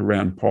that to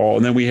Rand Paul.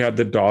 And then we had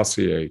the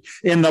dossier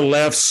in the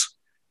left's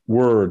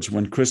words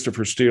when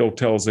Christopher Steele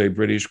tells a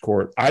British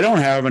court, I don't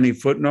have any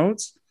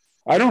footnotes.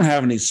 I don't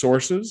have any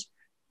sources.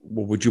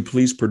 Well, would you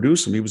please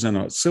produce them? He was in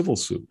a civil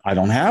suit. I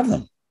don't have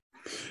them.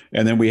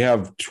 And then we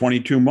have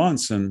 22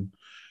 months and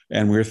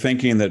we're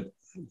thinking that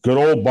good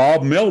old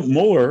Bob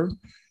Mueller,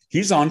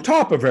 he's on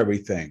top of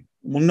everything.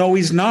 Well, no,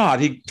 he's not.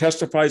 He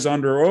testifies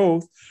under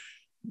oath.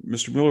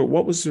 Mr. Mueller,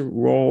 what was the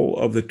role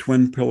of the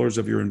twin pillars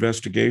of your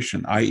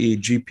investigation, i.e.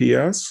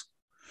 GPS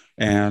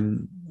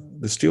and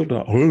the Steele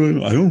dot? I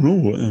don't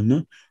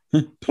know.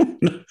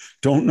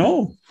 Don't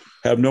know.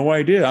 Have no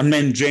idea. I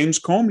mean, James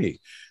Comey,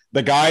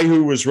 the guy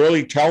who was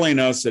really telling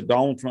us that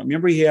Donald Trump,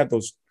 remember he had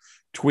those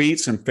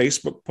tweets and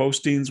Facebook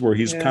postings where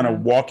he's kind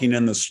of walking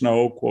in the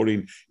snow,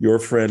 quoting your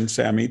friend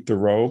Sammy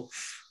Thoreau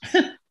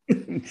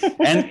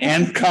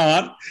and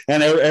Kant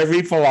and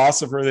every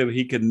philosopher that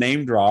he could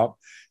name drop.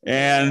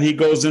 And he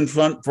goes in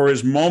front for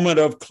his moment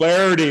of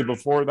clarity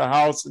before the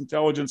House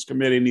Intelligence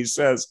Committee. And he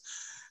says,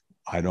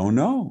 I don't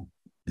know.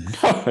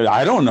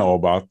 I don't know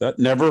about that.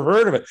 Never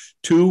heard of it.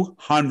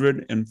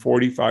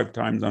 245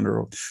 times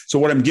under oath. So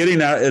what I'm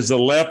getting at is the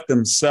left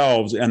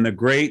themselves and the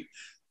great,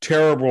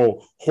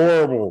 terrible,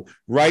 horrible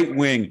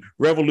right-wing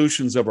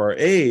revolutions of our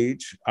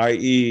age,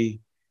 i.e.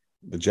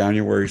 the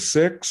January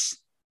 6th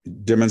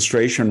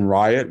demonstration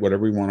riot,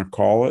 whatever you want to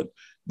call it,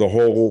 the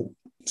whole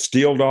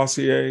Steele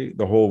dossier,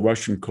 the whole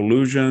Russian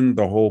collusion,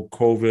 the whole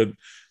COVID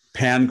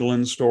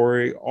Pangolin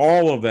story,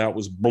 all of that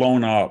was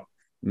blown up,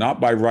 not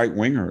by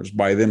right-wingers,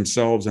 by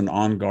themselves in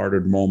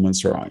unguarded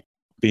moments or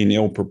being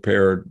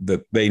ill-prepared,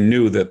 that they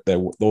knew that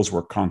those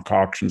were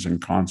concoctions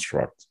and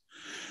constructs.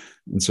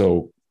 And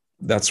so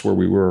that's where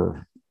we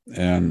were.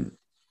 And,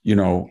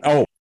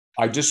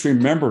 I just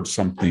remembered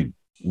something.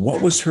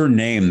 What was her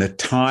name? The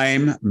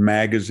Time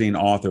magazine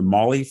author,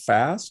 Molly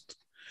Fast.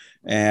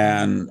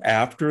 And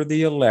after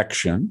the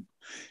election,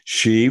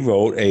 she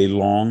wrote a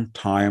long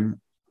Time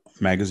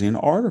magazine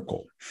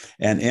article.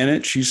 And in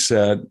it, she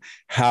said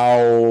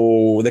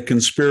how the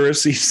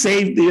conspiracy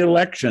saved the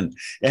election.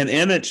 And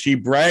in it, she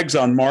brags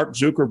on Mark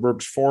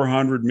Zuckerberg's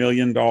 $400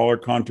 million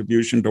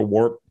contribution to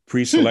warp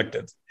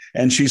pre-selected.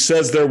 And she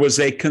says there was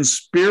a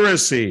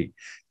conspiracy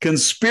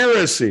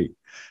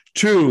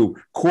to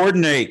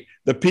coordinate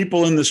the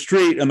people in the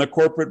street and the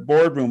corporate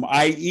boardroom,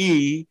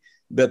 i.e.,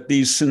 that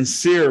these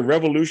sincere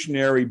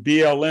revolutionary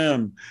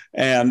BLM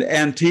and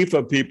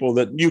Antifa people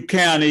that you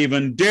can't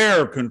even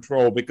dare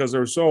control because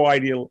they're so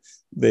ideal,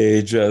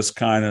 they just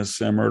kind of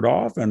simmered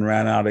off and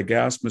ran out of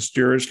gas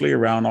mysteriously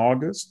around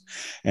August.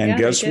 And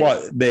guess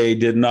what? They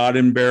did not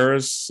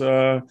embarrass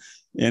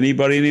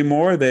anybody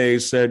anymore. They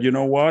said, you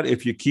know what?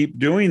 If you keep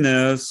doing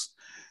this,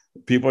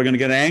 people are going to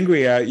get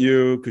angry at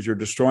you because you're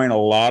destroying a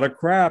lot of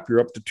crap. You're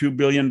up to $2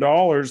 billion,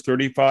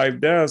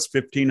 35 deaths,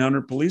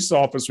 1,500 police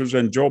officers,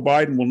 and Joe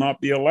Biden will not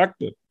be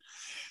elected.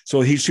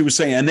 So she was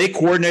saying, and they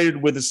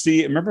coordinated with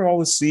remember all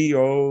the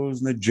CEOs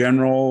and the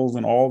generals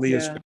and all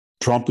these,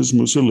 Trump is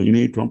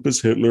Mussolini, Trump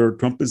is Hitler,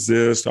 Trump is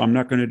this, I'm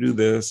not going to do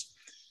this.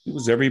 It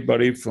was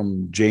everybody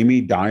from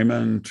Jamie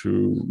Dimon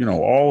to,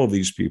 all of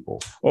these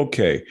people.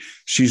 Okay,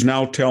 she's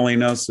now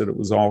telling us that it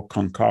was all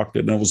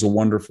concocted and it was a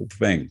wonderful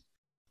thing.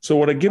 So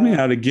what I'm getting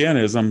at again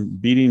is I'm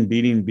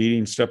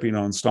beating,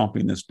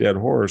 stomping this dead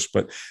horse,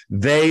 but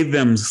they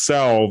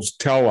themselves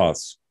tell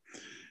us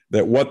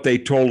that what they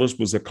told us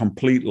was a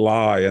complete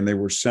lie and they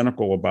were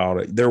cynical about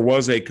it. There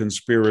was a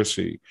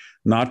conspiracy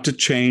not to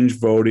change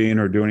voting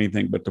or do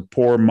anything, but to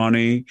pour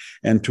money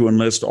and to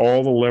enlist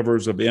all the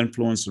levers of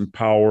influence and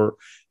power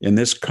in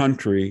this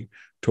country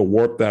to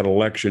warp that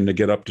election, to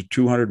get up to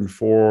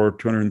 204,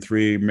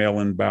 203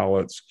 mail-in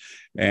ballots,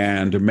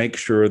 and to make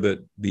sure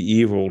that the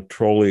evil,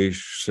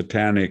 trollish,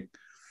 satanic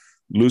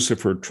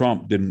Lucifer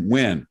Trump didn't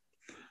win.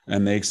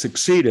 And they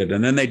succeeded.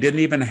 And then they didn't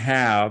even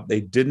have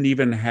the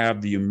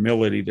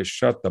humility to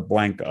shut the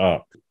blank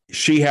up.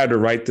 She had to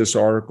write this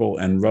article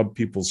and rub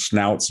people's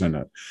snouts in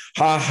it.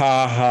 Ha,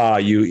 ha, ha,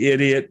 you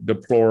idiot,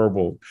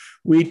 deplorable.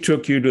 We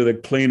took you to the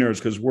cleaners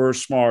because we're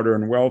smarter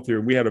and wealthier.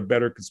 We had a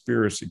better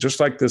conspiracy. Just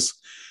like this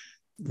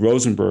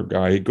Rosenberg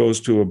guy, he goes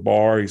to a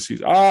bar, he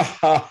sees, you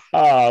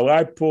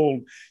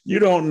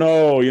don't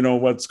know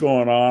what's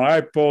going on.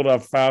 I pulled a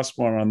fast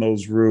one on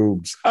those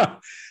rubes.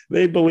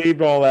 They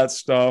believed all that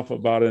stuff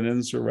about an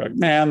insurrection.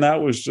 Man,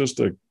 that was just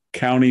a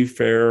county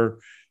fair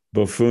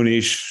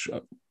buffoonish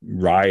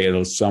riot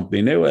or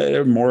something. There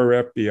were more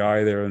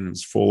FBI there and it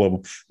was full of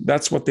them.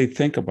 That's what they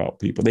think about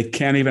people. They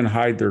can't even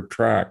hide their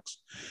tracks.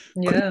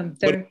 Yeah.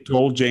 But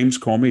told James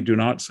Comey, do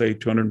not say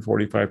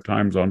 245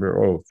 times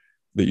under oath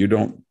that you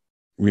don't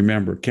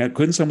remember.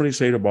 Couldn't somebody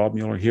say to Bob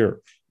Mueller,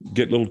 here,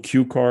 get little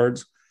cue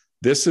cards?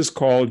 This is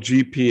called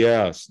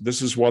GPS.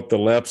 This is what the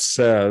left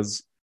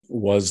says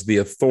was the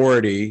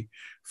authority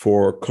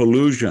for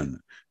collusion.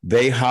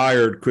 They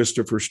hired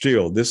Christopher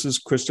Steele. This is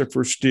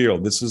Christopher Steele.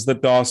 This is the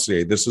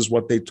dossier. This is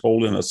what they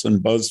told us in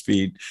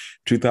BuzzFeed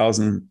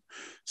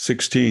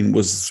 2016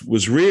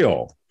 was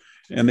real.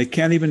 And they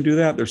can't even do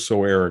that. They're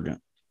so arrogant.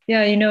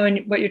 Yeah,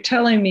 and what you're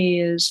telling me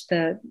is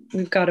that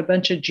we've got a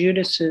bunch of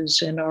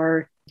Judases in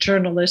our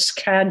journalist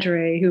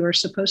cadre who are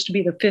supposed to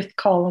be the fifth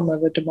column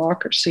of a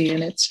democracy.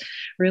 And it's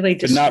really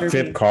disturbing. But not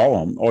fifth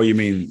column. Oh, you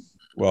mean,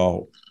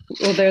 well,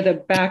 they're the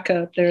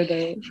backup.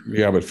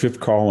 Yeah, but fifth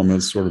column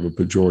is sort of a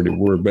pejorative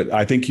word. But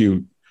I think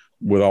you,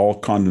 with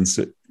all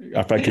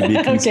if I could be,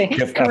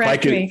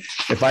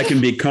 if I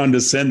can be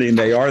condescending,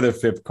 they are the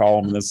fifth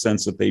column in the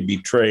sense that they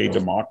betray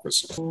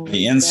democracy.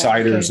 The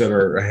insiders that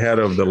are ahead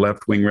of the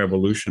left-wing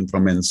revolution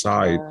from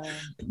inside,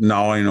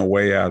 gnawing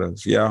away at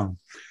us. Yeah.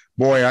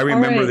 Boy, I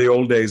remember the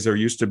old days. There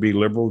used to be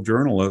liberal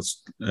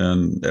journalists,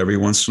 and every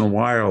once in a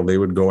while they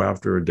would go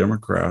after a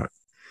Democrat.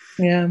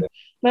 Yeah.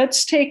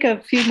 Let's take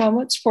a few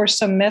moments for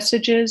some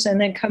messages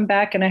and then come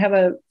back. And I have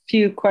a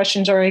few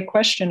questions or a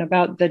question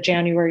about the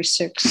January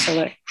 6th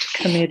Select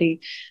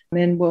Committee.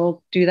 And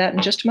we'll do that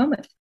in just a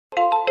moment.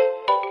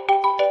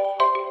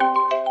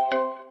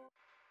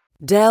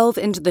 Delve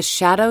into the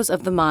shadows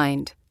of the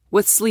mind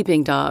with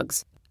Sleeping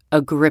Dogs,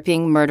 a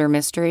gripping murder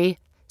mystery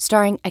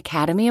starring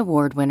Academy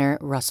Award winner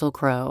Russell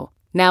Crowe.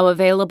 Now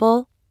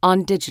available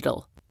on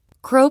digital.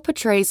 Crowe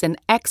portrays an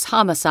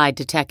ex-homicide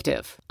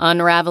detective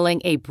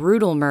unraveling a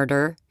brutal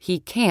murder he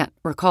can't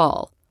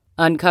recall.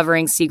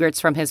 Uncovering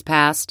secrets from his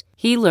past,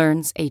 he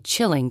learns a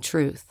chilling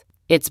truth.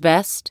 It's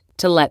best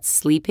to let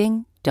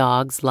sleeping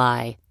dogs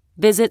lie.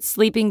 Visit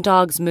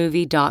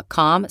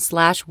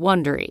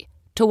sleepingdogsmovie.com/Wondery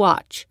to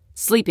watch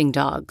Sleeping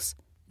Dogs,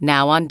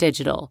 now on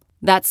digital.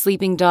 That's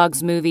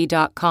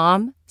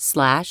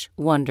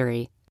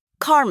sleepingdogsmovie.com/Wondery.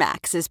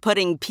 CarMax is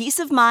putting peace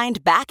of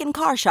mind back in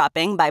car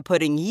shopping by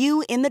putting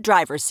you in the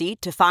driver's seat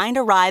to find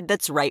a ride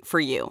that's right for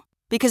you.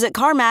 Because at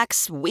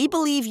CarMax, we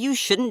believe you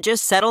shouldn't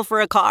just settle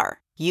for a car.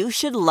 You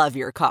should love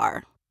your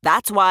car.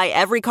 That's why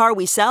every car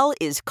we sell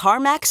is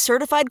CarMax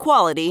certified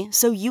quality,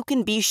 so you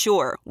can be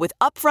sure with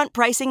upfront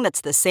pricing that's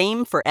the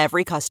same for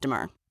every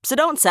customer. So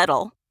don't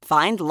settle.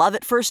 Find love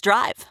at first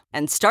drive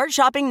and start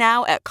shopping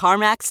now at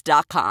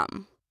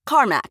CarMax.com.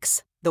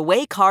 CarMax, the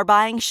way car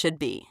buying should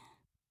be.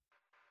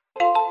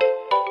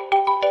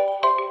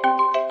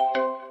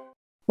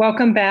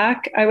 Welcome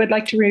back. I would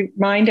like to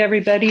remind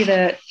everybody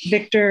that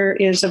Victor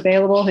is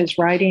available. His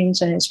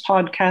writings and his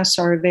podcasts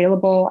are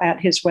available at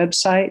his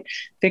website,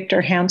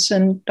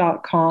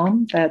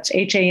 victorhanson.com. That's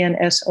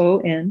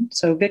Hanson.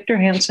 So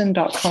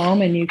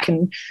victorhanson.com, and you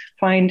can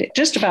find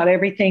just about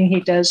everything he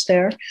does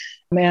there.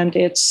 And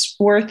it's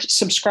worth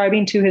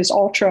subscribing to his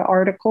Ultra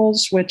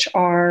articles, which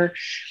are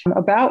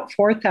about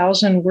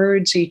 4,000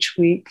 words each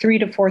week,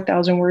 3,000 to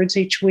 4,000 words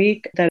each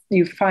week that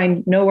you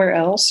find nowhere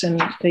else.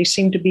 And they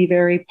seem to be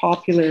very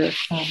popular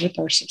with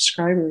our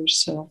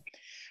subscribers. So,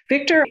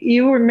 Victor,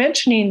 you were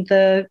mentioning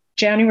the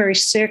January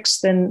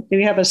 6th, and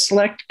we have a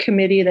select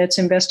committee that's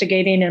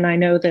investigating. And I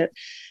know that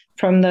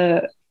from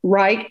the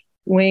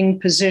right-wing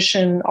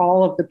position,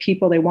 all of the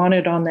people they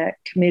wanted on that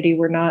committee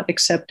were not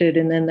accepted.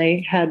 And then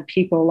they had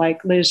people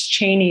like Liz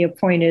Cheney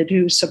appointed,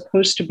 who's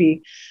supposed to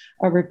be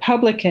a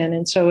Republican.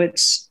 And so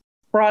it's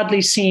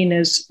broadly seen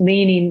as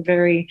leaning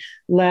very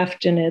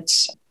left in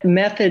its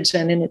methods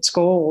and in its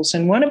goals.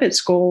 And one of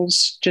its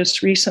goals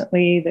just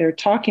recently they're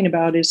talking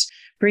about is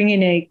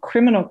bringing a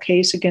criminal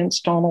case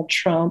against Donald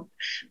Trump.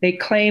 They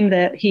claim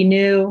that he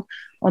knew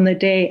on the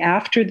day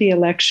after the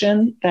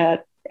election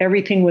that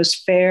everything was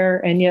fair,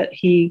 and yet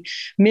he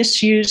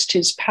misused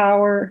his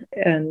power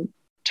and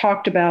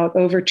talked about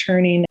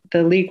overturning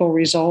the legal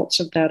results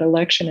of that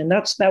election. And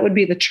that would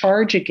be the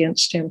charge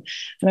against him.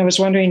 And I was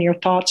wondering your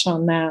thoughts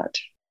on that.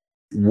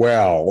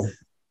 Well,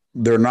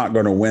 they're not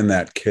going to win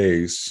that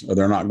case.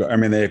 They're not. I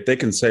mean, they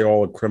can say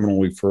all the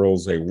criminal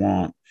referrals they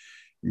want,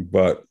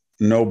 but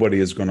nobody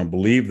is going to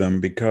believe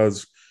them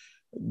because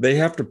they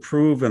have to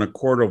prove in a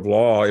court of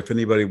law, if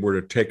anybody were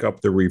to take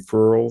up the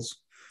referrals,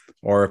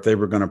 or if they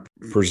were going to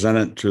present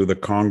it to the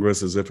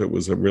Congress as if it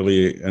was a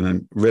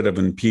writ of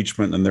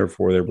impeachment, and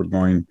therefore they were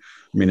going,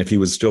 I mean, if he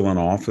was still in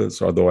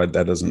office, although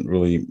that doesn't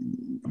really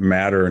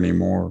matter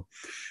anymore.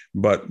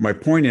 But my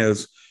point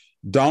is,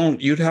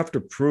 you'd have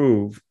to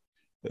prove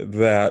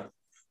that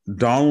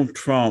Donald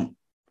Trump,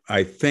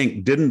 I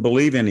think, didn't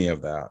believe any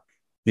of that.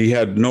 He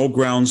had no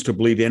grounds to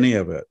believe any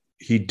of it.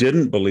 He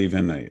didn't believe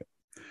in it.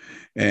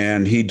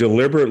 And he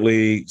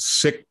deliberately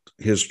sicked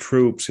his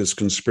troops, his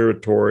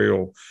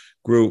conspiratorial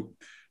group,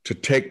 to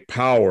take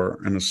power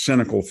in a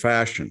cynical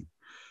fashion.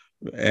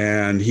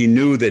 And he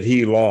knew that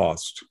he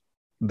lost.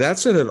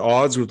 That's at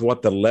odds with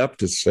what the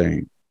left is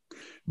saying.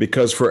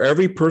 Because for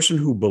every person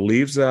who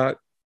believes that,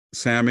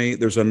 Sammy,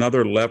 there's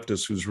another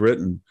leftist who's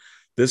written,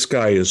 this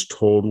guy is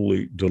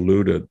totally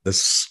deluded. The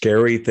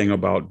scary thing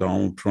about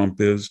Donald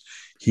Trump is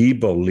he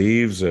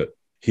believes it.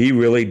 He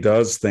really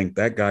does think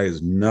that guy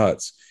is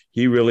nuts.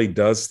 He really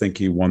does think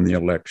he won the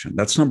election.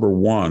 That's number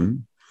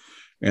one.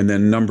 And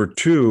then number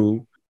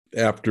two,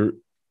 after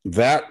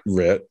that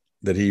writ,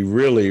 that he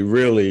really,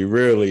 really,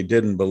 really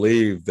didn't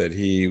believe that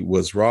he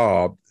was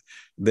robbed,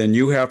 then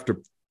you have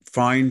to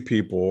find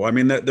people. I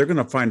mean, they're going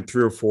to find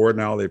 3 or 4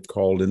 now they've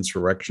called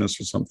insurrectionists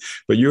or something,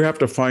 but you have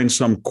to find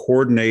some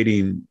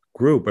coordinating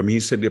group. I mean, he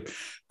said,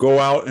 go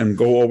out and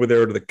go over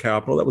there to the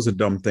Capitol. That was a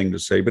dumb thing to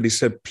say, but he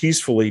said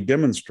peacefully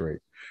demonstrate.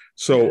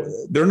 So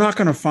they're not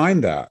going to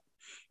find that.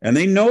 And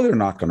they know they're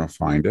not going to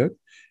find it.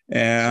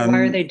 And so why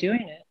are they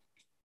doing it?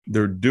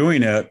 They're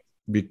doing it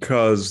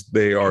because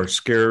they are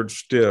scared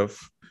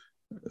stiff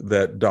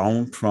that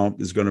Donald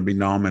Trump is going to be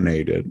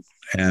nominated.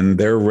 And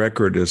their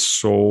record is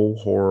so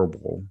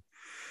horrible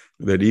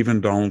that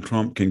even Donald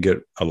Trump can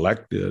get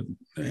elected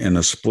in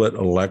a split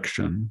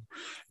election.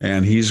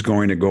 And he's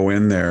going to go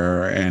in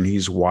there, and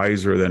he's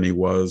wiser than he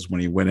was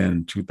when he went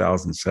in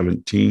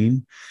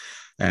 2017.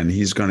 And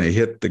he's going to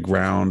hit the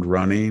ground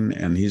running,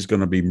 and he's going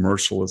to be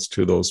merciless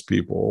to those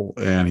people.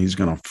 And he's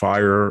going to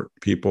fire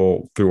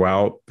people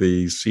throughout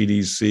the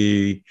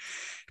CDC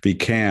if he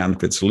can,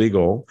 if it's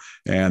legal,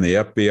 and the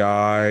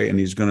FBI, and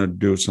he's going to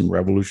do some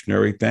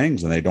revolutionary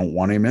things, and they don't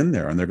want him in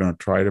there, and they're going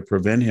to try to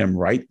prevent him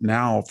right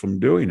now from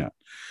doing it.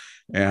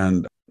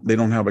 And they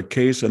don't have a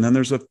case. And then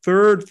there's a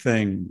third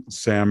thing,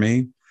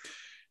 Sammy.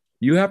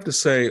 You have to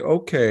say,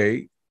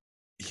 okay,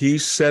 he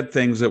said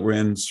things that were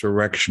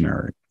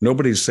insurrectionary.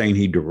 Nobody's saying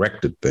he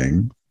directed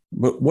things.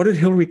 But what did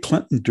Hillary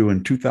Clinton do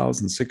in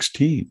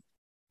 2016?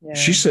 Yeah.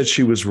 She said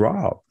she was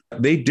robbed.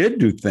 They did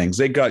do things.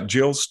 They got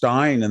Jill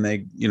Stein and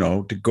they,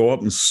 to go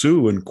up and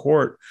sue in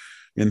court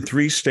in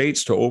 3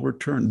 states to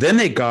overturn. Then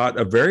they got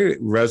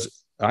a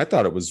I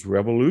thought it was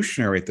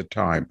revolutionary at the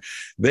time.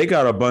 They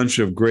got a bunch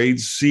of grade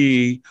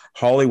C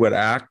Hollywood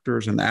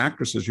actors and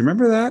actresses. You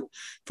remember that?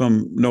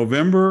 From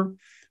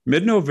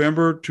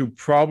mid-November to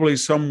probably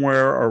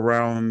somewhere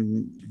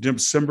around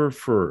December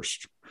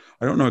 1st.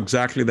 I don't know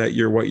exactly that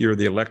year, what year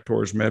the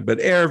electors met, but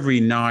every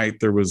night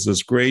there was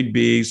this grade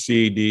B,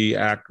 C, D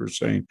actor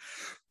saying,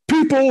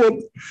 people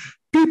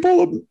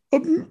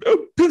of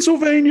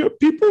Pennsylvania,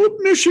 people of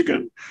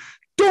Michigan,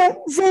 don't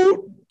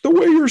vote the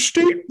way your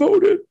state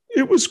voted.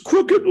 It was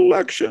crooked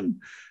election.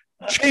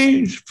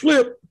 Change,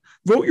 flip,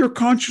 vote your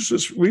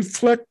consciences,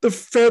 reflect the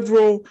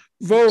federal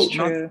vote.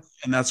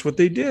 And that's what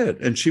they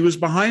did. And she was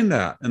behind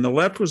that. And the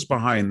left was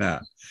behind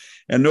that.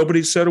 And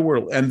nobody said a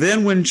word. And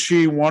then when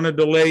she wanted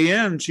to lay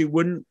in,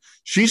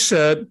 she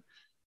said,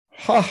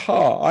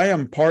 I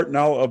am part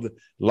now of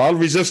La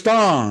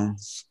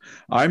Resistance.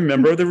 I'm a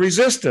member of the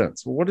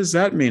resistance. Well, what does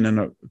that mean in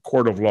a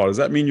court of law? Does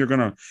that mean you're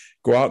going to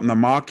go out in the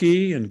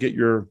Maquis and get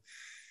your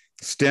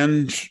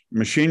Sten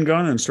machine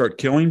gun and start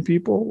killing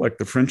people like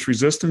the French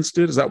resistance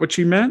did? Is that what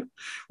she meant?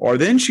 Or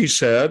then she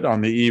said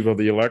on the eve of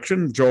the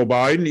election, Joe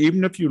Biden,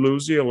 even if you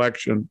lose the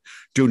election,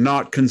 do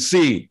not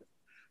concede.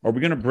 Are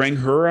we going to bring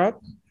her up?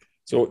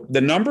 So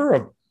the number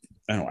of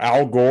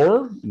Al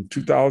Gore in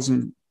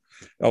 2000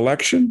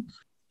 election,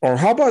 or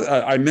how about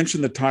I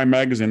mentioned the Time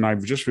magazine. I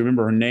just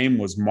remember her name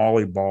was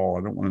Molly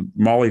Ball.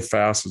 Molly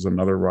Fass is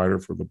another writer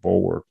for the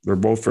Bulwark. They're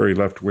both very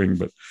left wing,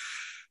 but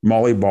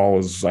Molly Ball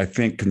is, I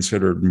think,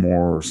 considered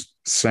more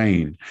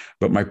sane.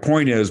 But my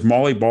point is,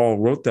 Molly Ball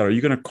wrote that. Are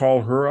you going to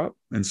call her up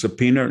and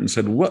subpoena her and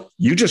said, what?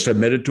 You just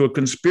admitted to a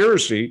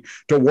conspiracy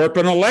to warp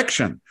an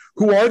election.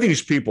 Who are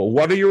these people?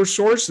 What are your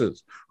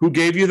sources? Who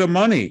gave you the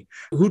money?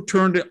 Who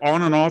turned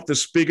on and off the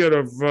spigot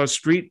of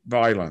street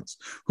violence?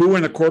 Who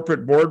in the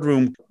corporate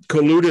boardroom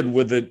colluded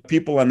with the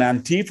people in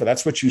Antifa?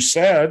 That's what you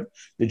said.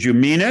 Did you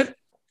mean it?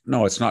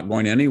 No, it's not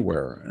going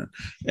anywhere.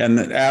 And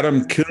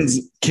Adam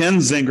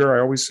Kinzinger, I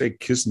always say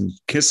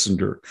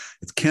Kissinger.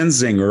 It's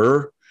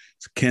Kinzinger.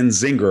 It's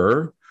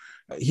Kinzinger.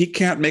 He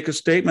can't make a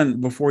statement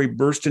before he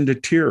burst into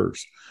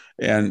tears.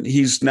 And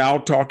he's now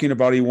talking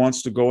about he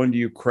wants to go into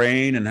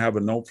Ukraine and have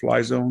a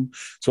no-fly zone.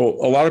 So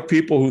a lot of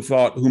people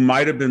who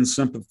might have been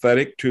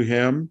sympathetic to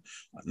him,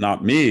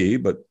 not me,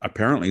 but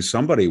apparently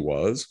somebody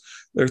was,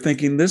 they're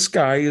thinking this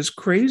guy is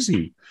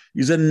crazy.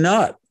 He's a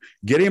nut.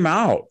 Get him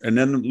out. And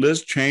then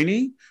Liz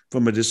Cheney,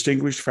 from a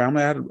distinguished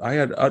family, I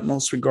had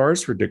utmost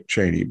regards for Dick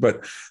Cheney.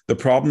 But the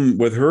problem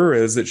with her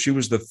is that she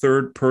was the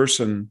third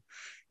person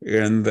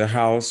in the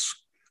House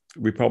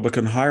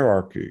Republican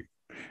hierarchy.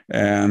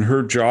 And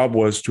her job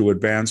was to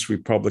advance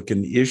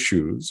Republican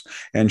issues.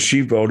 And she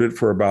voted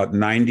for about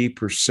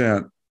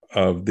 90%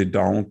 of the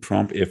Donald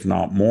Trump, if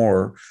not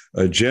more,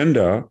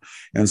 agenda.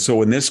 And so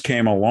when this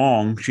came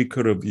along, she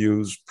could have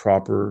used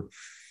proper,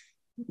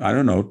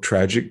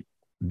 tragic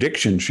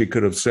diction. She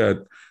could have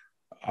said,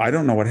 I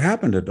don't know what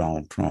happened to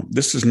Donald Trump.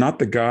 This is not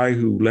the guy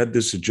who led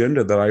this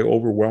agenda that I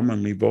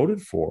overwhelmingly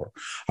voted for.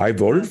 I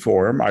voted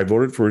for him. I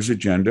voted for his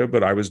agenda,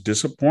 but I was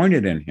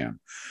disappointed in him.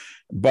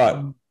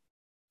 But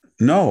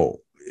no,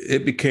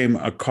 it became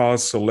a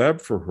cause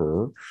célèbre for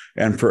her.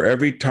 And for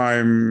every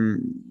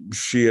time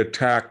she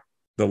attacked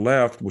the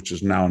left, which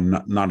is now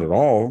not at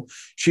all,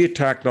 she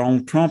attacked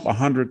Donald Trump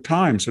 100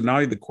 times. So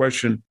now the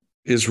question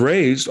is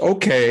raised,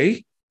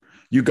 okay,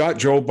 you got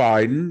Joe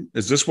Biden.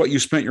 Is this what you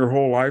spent your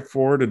whole life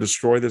for, to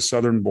destroy the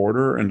southern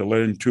border and to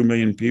let in 2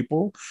 million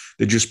people?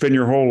 Did you spend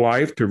your whole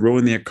life to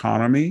ruin the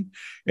economy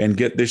and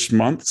get this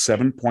month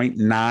 7.9%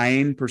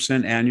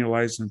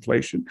 annualized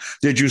inflation?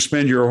 Did you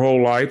spend your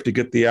whole life to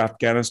get the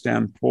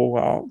Afghanistan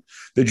pullout?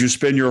 Did you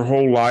spend your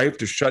whole life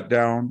to shut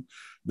down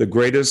the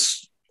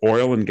greatest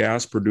oil and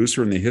gas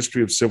producer in the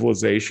history of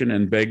civilization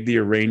and beg the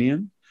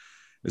Iranian?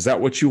 Is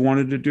that what you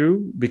wanted to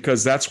do?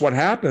 Because that's what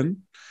happened.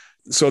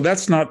 So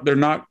they're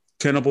not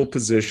tenable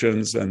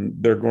positions, and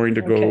they're going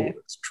to go. Okay.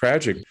 It's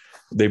tragic.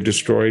 They've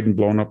destroyed and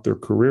blown up their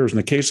careers. In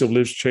the case of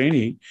Liz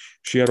Cheney,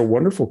 she had a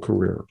wonderful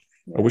career.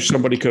 I wish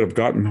somebody could have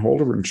gotten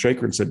hold of her and shake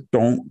her and said,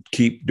 don't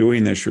keep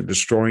doing this. You're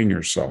destroying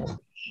yourself.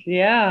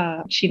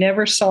 Yeah. She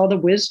never saw the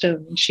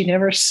wisdom. She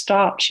never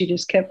stopped. She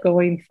just kept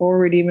going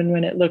forward, even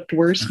when it looked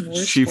worse and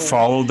worse. She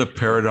followed the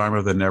paradigm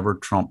of the never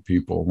Trump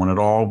people. When it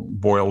all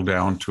boiled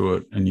down to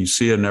it, and you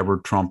see a never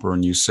Trumper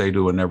and you say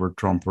to a never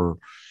Trumper,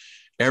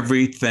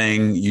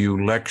 everything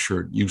you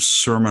lectured, you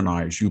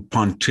sermonized, you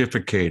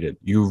pontificated,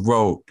 you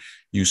wrote,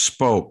 you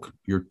spoke,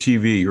 your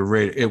TV, your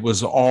radio, it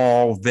was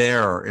all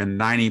there in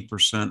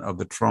 90% of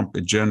the Trump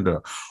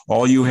agenda.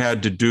 All you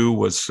had to do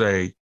was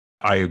say,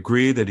 I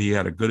agree that he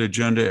had a good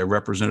agenda. It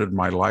represented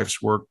my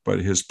life's work,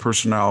 but his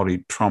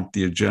personality trumped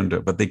the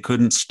agenda. But they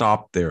couldn't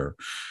stop there.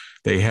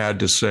 They had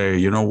to say,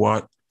 you know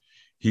what?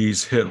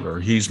 He's Hitler,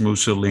 he's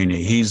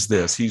Mussolini, he's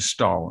this, he's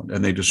Stalin.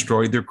 And they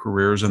destroyed their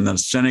careers. And then a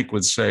cynic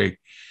would say,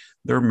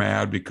 they're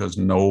mad because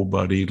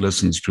nobody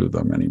listens to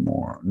them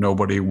anymore.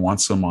 Nobody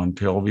wants them on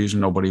television.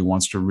 Nobody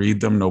wants to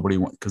read them.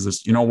 Because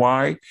it's, you know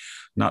why?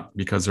 Not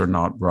because they're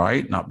not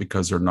right, not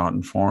because they're not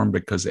informed,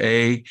 because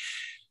A,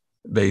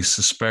 they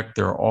suspect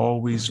they're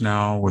always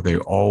now where they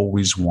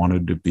always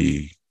wanted to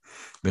be.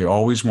 They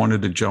always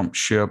wanted to jump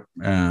ship,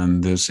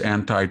 and this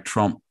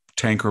anti-Trump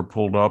tanker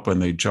pulled up and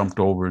they jumped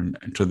over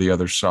to the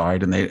other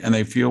side, and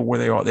they feel where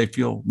they are. They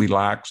feel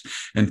relaxed.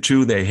 And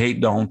two, they hate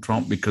Donald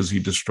Trump because he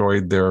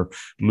destroyed their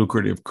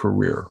lucrative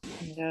career.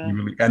 Yeah.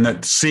 And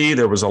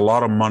there was a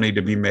lot of money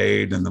to be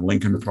made in the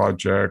Lincoln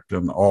Project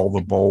and all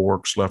the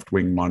bulwarks,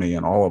 left-wing money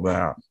and all of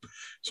that.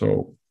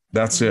 So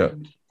that's it.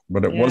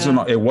 But it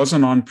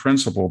wasn't on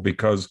principle,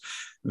 because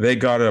they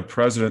got a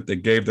president that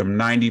gave them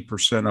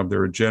 90% of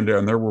their agenda,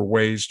 and there were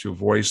ways to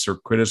voice their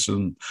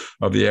criticism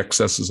of the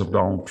excesses of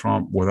Donald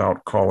Trump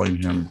without calling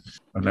him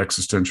an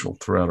existential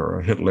threat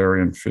or a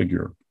Hitlerian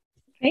figure.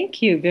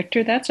 Thank you,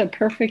 Victor. That's a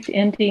perfect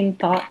ending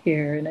thought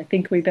here, and I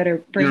think we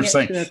better bring it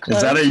to a close.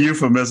 Is that a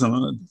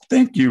euphemism?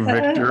 Thank you,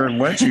 Victor. And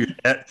let you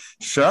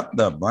shut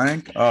the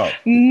blank up.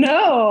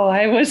 No,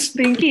 I was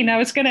thinking I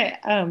was going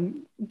to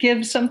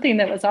give something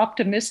that was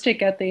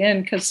optimistic at the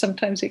end, because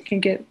sometimes it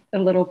can get a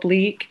little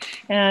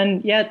bleak.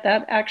 And yet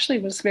that actually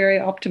was very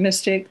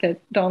optimistic, that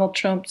Donald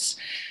Trump's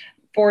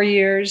 4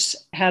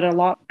 years had a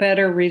lot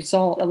better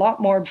result, a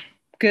lot more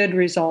good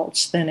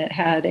results than it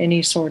had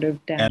any sort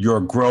of down. And your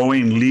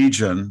growing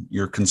legion,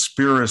 your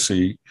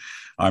conspiracy,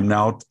 I'm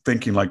now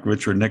thinking like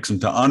Richard Nixon,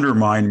 to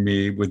undermine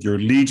me with your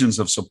legions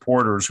of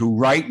supporters who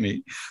write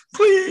me,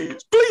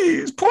 please,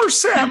 poor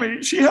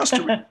Sammy, she has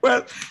to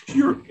request,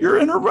 you're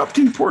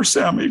interrupting poor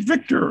Sammy.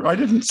 Victor, I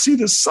didn't see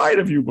this side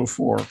of you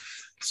before.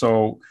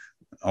 So,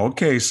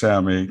 okay,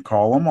 Sammy,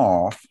 call them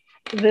off.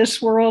 This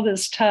world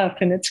is tough,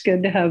 and it's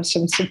good to have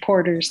some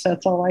supporters.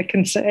 That's all I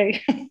can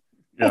say.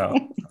 Yeah,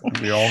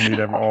 we all need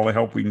all the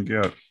help we can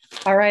get.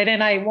 All right.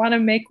 And I want to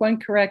make one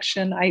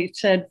correction. I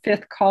said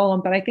fifth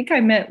column, but I think I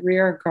meant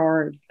rear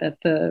guard.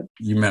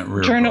 You meant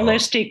rear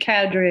journalistic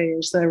cadre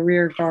is the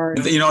rear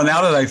guard. You know,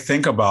 now that I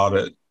think about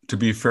it, to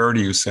be fair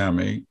to you,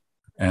 Sammy,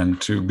 and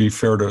to be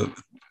fair to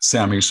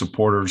Sammy's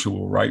supporters who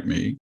will write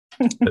me,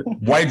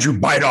 why'd you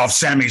bite off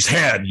Sammy's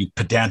head, you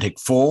pedantic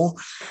fool?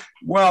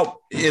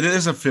 Well, it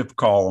is a fifth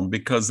column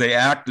because they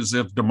act as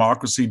if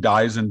democracy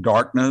dies in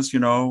darkness,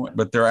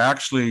 but they're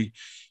actually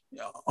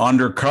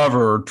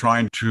undercover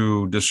trying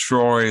to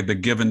destroy the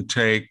give and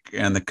take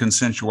and the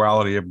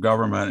consensuality of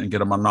government and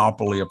get a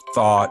monopoly of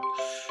thought.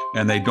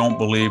 And they don't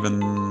believe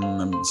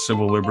in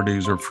civil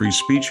liberties or free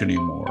speech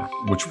anymore,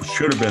 which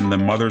should have been the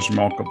mother's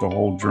milk of the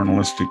whole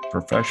journalistic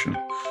profession.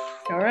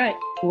 All right.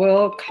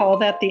 We'll call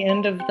that the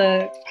end of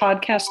the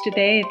podcast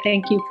today.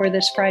 Thank you for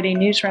this Friday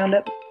News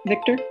Roundup,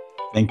 Victor.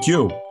 Thank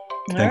you.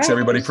 Thanks,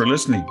 everybody, for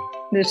listening.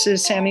 This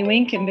is Sammy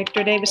Wink and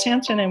Victor Davis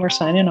Hanson, and we're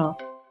signing off.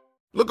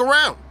 Look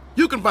around.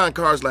 You can find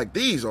cars like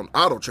these on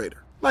AutoTrader,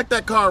 like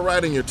that car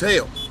riding your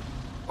tail.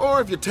 Or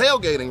if you're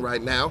tailgating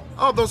right now,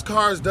 all those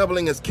cars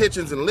doubling as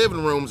kitchens and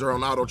living rooms are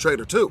on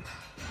AutoTrader too.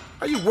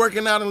 Are you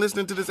working out and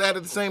listening to this ad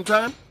at the same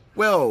time?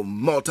 Well,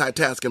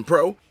 multitasking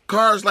pro,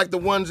 cars like the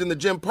ones in the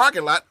gym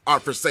parking lot are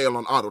for sale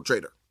on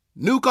AutoTrader.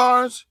 New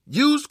cars,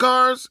 used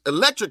cars,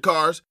 electric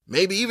cars,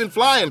 maybe even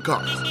flying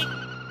cars.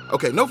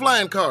 Okay, no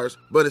flying cars,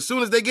 but as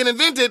soon as they get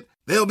invented,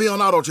 they'll be on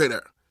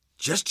AutoTrader.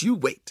 Just you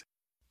wait.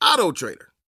 AutoTrader.